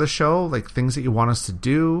suggestions for the show, like things that you want us to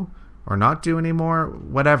do or not do anymore,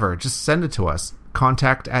 whatever, just send it to us.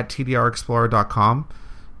 contact@tdrexplorer.com,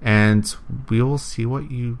 and we will see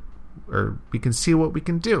we can see what we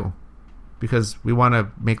can do, because we want to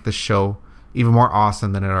make the show even more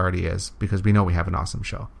awesome than it already is, because we know we have an awesome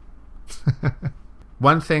show.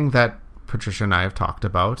 One thing that Patricia and I have talked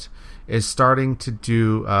about is starting to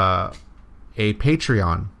do a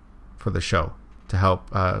Patreon for the show, to help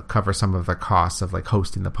cover some of the costs of like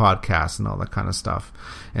hosting the podcast and all that kind of stuff.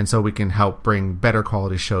 And so we can help bring better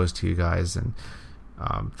quality shows to you guys and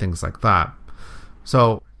things like that.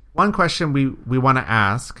 So one question we want to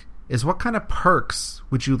ask is, what kind of perks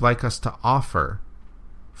would you like us to offer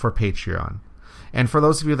for Patreon? And for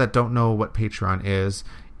those of you that don't know what Patreon is,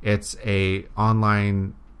 it's a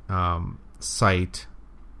online site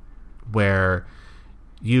where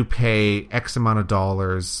you pay X amount of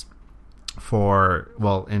dollars for,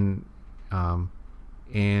 well, in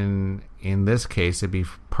this case, it'd be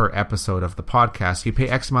per episode of the podcast. You pay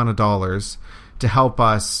X amount of dollars to help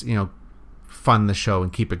us, fund the show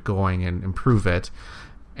and keep it going and improve it.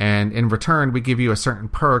 And in return, we give you a certain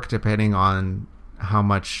perk depending on how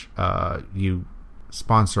much you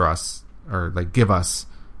sponsor us or like give us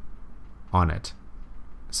on it.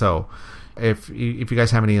 So if you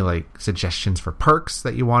guys have any like suggestions for perks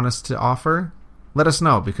that you want us to offer, let us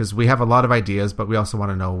know, because we have a lot of ideas, but we also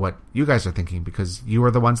want to know what you guys are thinking, because you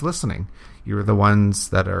are the ones listening. You are the ones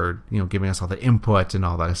that are, giving us all the input and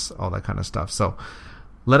all that kind of stuff. So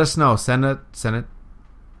let us know. Send it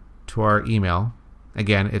to our email.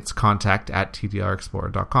 Again, it's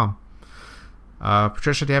contact@tdrexplorer.com.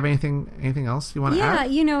 Patricia, do you have anything else you want to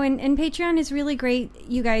add? Yeah, and Patreon is really great.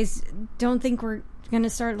 You guys don't think we're going to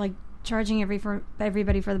start like charging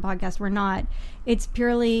everybody for the podcast. We're not. It's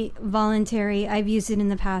purely voluntary. I've used it in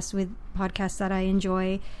the past with podcasts that I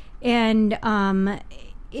enjoy, and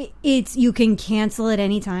it's you can cancel at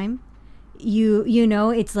any time.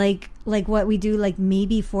 It's like what we do, like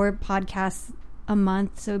maybe 4 podcasts a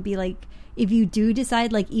month. So it'd be like, if you do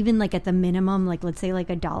decide, like even like at the minimum, like let's say like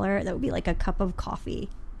 $1, that would be like a cup of coffee,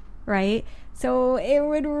 right? So it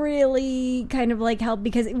would really kind of like help,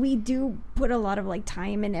 because we do put a lot of like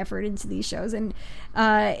time and effort into these shows, and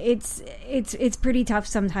it's pretty tough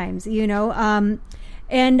sometimes,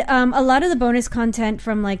 and a lot of the bonus content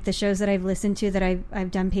from like the shows that I've listened to that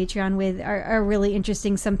I've done Patreon with are really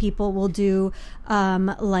interesting. Some people will do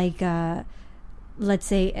let's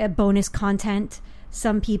say a bonus content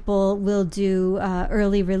Some people will do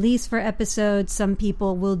early release for episodes. Some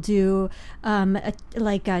people will do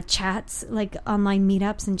chats, like online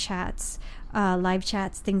meetups and chats, live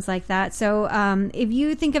chats, things like that. So if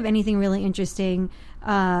you think of anything really interesting,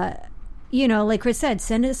 like Chris said,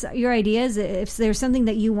 send us your ideas. If there's something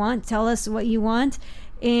that you want, tell us what you want,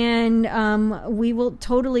 and we will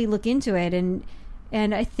totally look into it.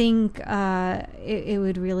 And I think it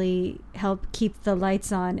would really help keep the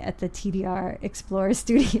lights on at the TDR Explorer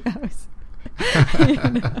Studios.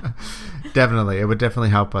 Definitely. It would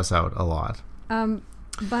definitely help us out a lot.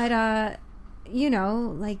 But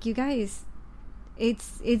you guys,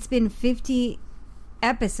 it's been 50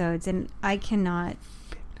 episodes, and I cannot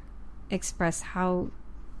express how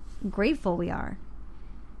grateful we are.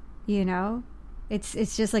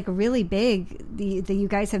 It's just like really big. The you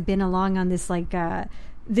guys have been along on this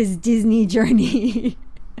this Disney journey.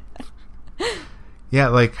 Yeah,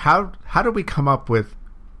 like how did we come up with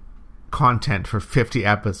content for 50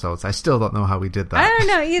 episodes? I still don't know how we did that. I don't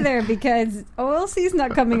know either, because OLC's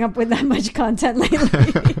not coming up with that much content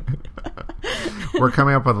lately. We're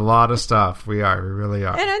coming up with a lot of stuff. We really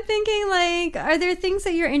are. And I'm thinking, are there things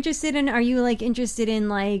that you're interested in? Are you interested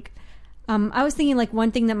in I was thinking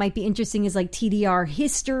one thing that might be interesting is TDR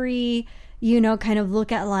history, kind of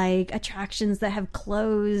look at attractions that have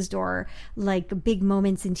closed or big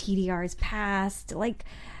moments in TDR's past. What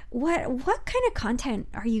kind of content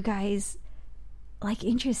are you guys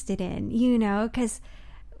interested in? Because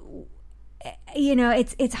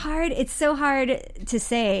it's hard. It's so hard to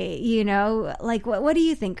say. What do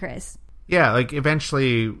you think, Chris? Yeah,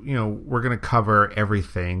 eventually, we're going to cover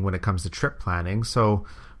everything when it comes to trip planning. So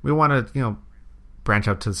we want to, branch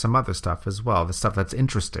out to some other stuff as well. The stuff that's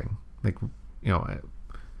interesting,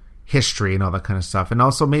 history and all that kind of stuff. And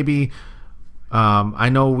also maybe, I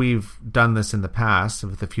know we've done this in the past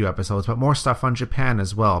with a few episodes, but more stuff on Japan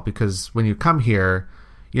as well. Because when you come here,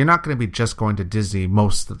 you're not going to be just going to Disney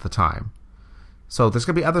most of the time. So there's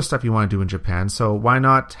going to be other stuff you want to do in Japan. So why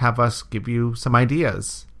not have us give you some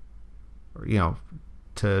ideas,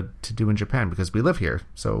 to do in Japan, because we live here.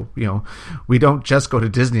 So, we don't just go to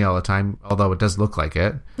Disney all the time, although it does look like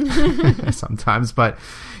it sometimes. But,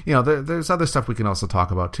 there's other stuff we can also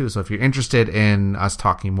talk about too. So if you're interested in us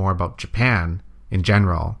talking more about Japan in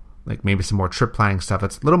general, maybe some more trip planning stuff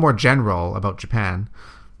that's a little more general about Japan,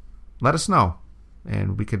 let us know.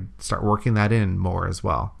 And we could start working that in more as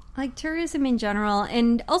well. Tourism in general.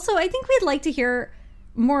 And also, I think we'd like to hear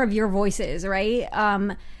more of your voices, right?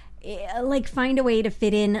 Find a way to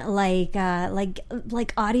fit in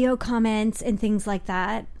audio comments and things like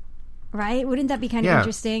that, right? Wouldn't that be kind of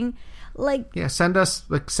interesting? Send us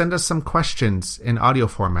some questions in audio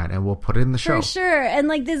format and we'll put it in the show. For sure.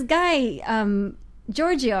 And this guy,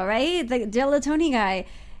 Giorgio, right? The Gelatoni guy.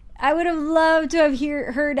 I would have loved to have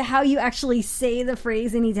heard how you actually say the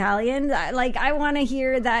phrase in Italian. I want to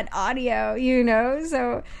hear that audio,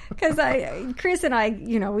 So, because Chris and I,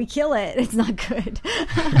 we kill it. It's not good.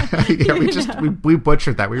 Yeah, we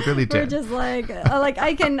butchered that. We really did. We're just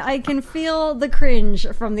I can feel the cringe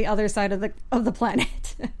from the other side of the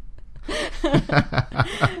planet.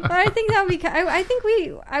 But I think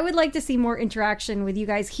that I would like to see more interaction with you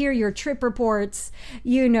guys. Hear your trip reports.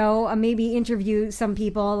 Maybe interview some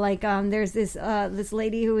people. There's this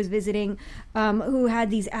lady who was visiting, who had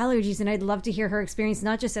these allergies, and I'd love to hear her experience,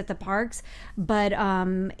 not just at the parks, but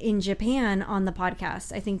in Japan on the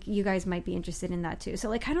podcast. I think you guys might be interested in that too.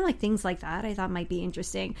 So kind of things like that, I thought might be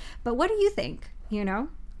interesting. But what do you think? Yeah,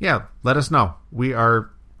 let us know. We are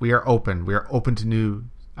open. We are open to new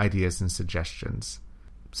ideas and suggestions.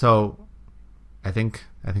 So I think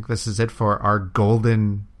this is it for our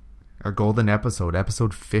golden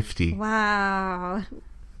episode 50. Wow.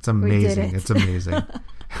 It's amazing. It's amazing.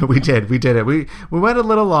 We did it. We went a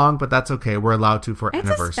little long, but that's okay. We're allowed to for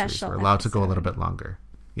anniversaries. We're allowed to go a little bit longer.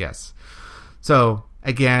 Yes. So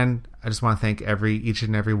again, I just want to thank each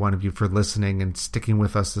and every one of you for listening and sticking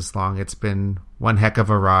with us this long. It's been one heck of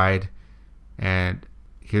a ride, and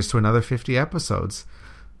here's to another 50 episodes.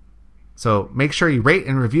 So make sure you rate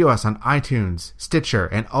and review us on iTunes, Stitcher,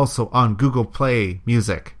 and also on Google Play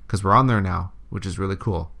Music, because we're on there now, which is really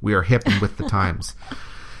cool. We are hip and with the times.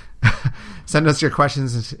 Send us your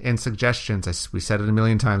questions and suggestions. We said it a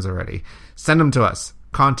million times already. Send them to us.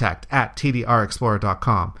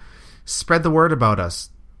 contact@tdrexplorer.com. Spread the word about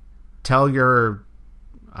us. Tell your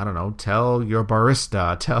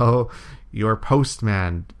barista. Tell your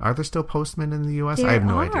postman. Are there still postmen in the U.S.? I have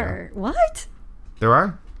no idea. What? There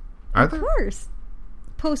are? Are there? Of course.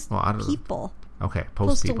 People. Okay,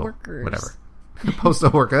 postal people. Workers. Whatever.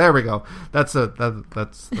 Postal worker. There we go. That's a better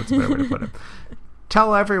way to put it.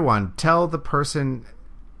 tell everyone. Tell the person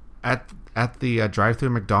at the drive-through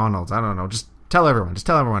McDonald's. I don't know. Just tell everyone. Just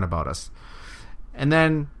tell everyone about us. And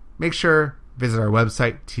then make sure visit our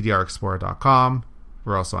website, tdrexplorer.com.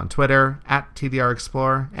 We're also on Twitter at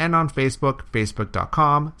tdrexplorer and on Facebook,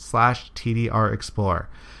 facebook.com/tdrexplorer.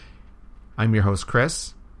 I'm your host,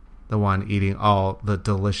 Chris, the one eating all the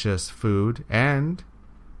delicious food and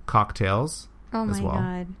cocktails as well.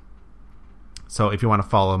 God. So if you want to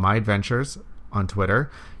follow my adventures on Twitter,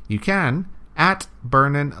 you can at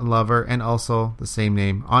Burnin Lover and also the same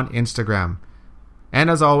name on Instagram. And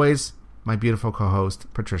as always, my beautiful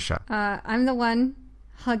co-host, Patricia. I'm the one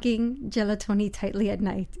hugging Gelatoni tightly at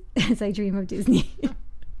night as I dream of Disney.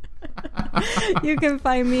 You can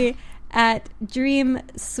find me at Dream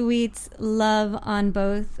Sweets Love on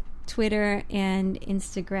both Twitter and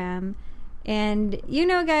Instagram. And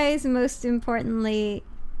guys, most importantly,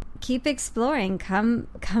 keep exploring. Come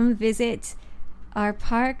visit our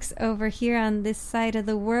parks over here on this side of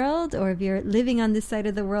the world, or if you're living on this side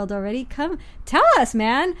of the world already, come tell us,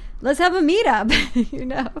 man. Let's have a meetup.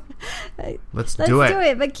 Let's do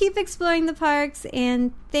it. But keep exploring the parks,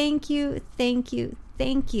 and thank you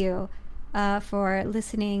for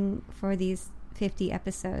listening for these 50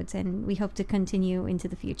 episodes, and we hope to continue into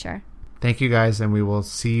the future. Thank you guys, and we will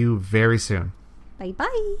see you very soon. Bye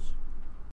bye.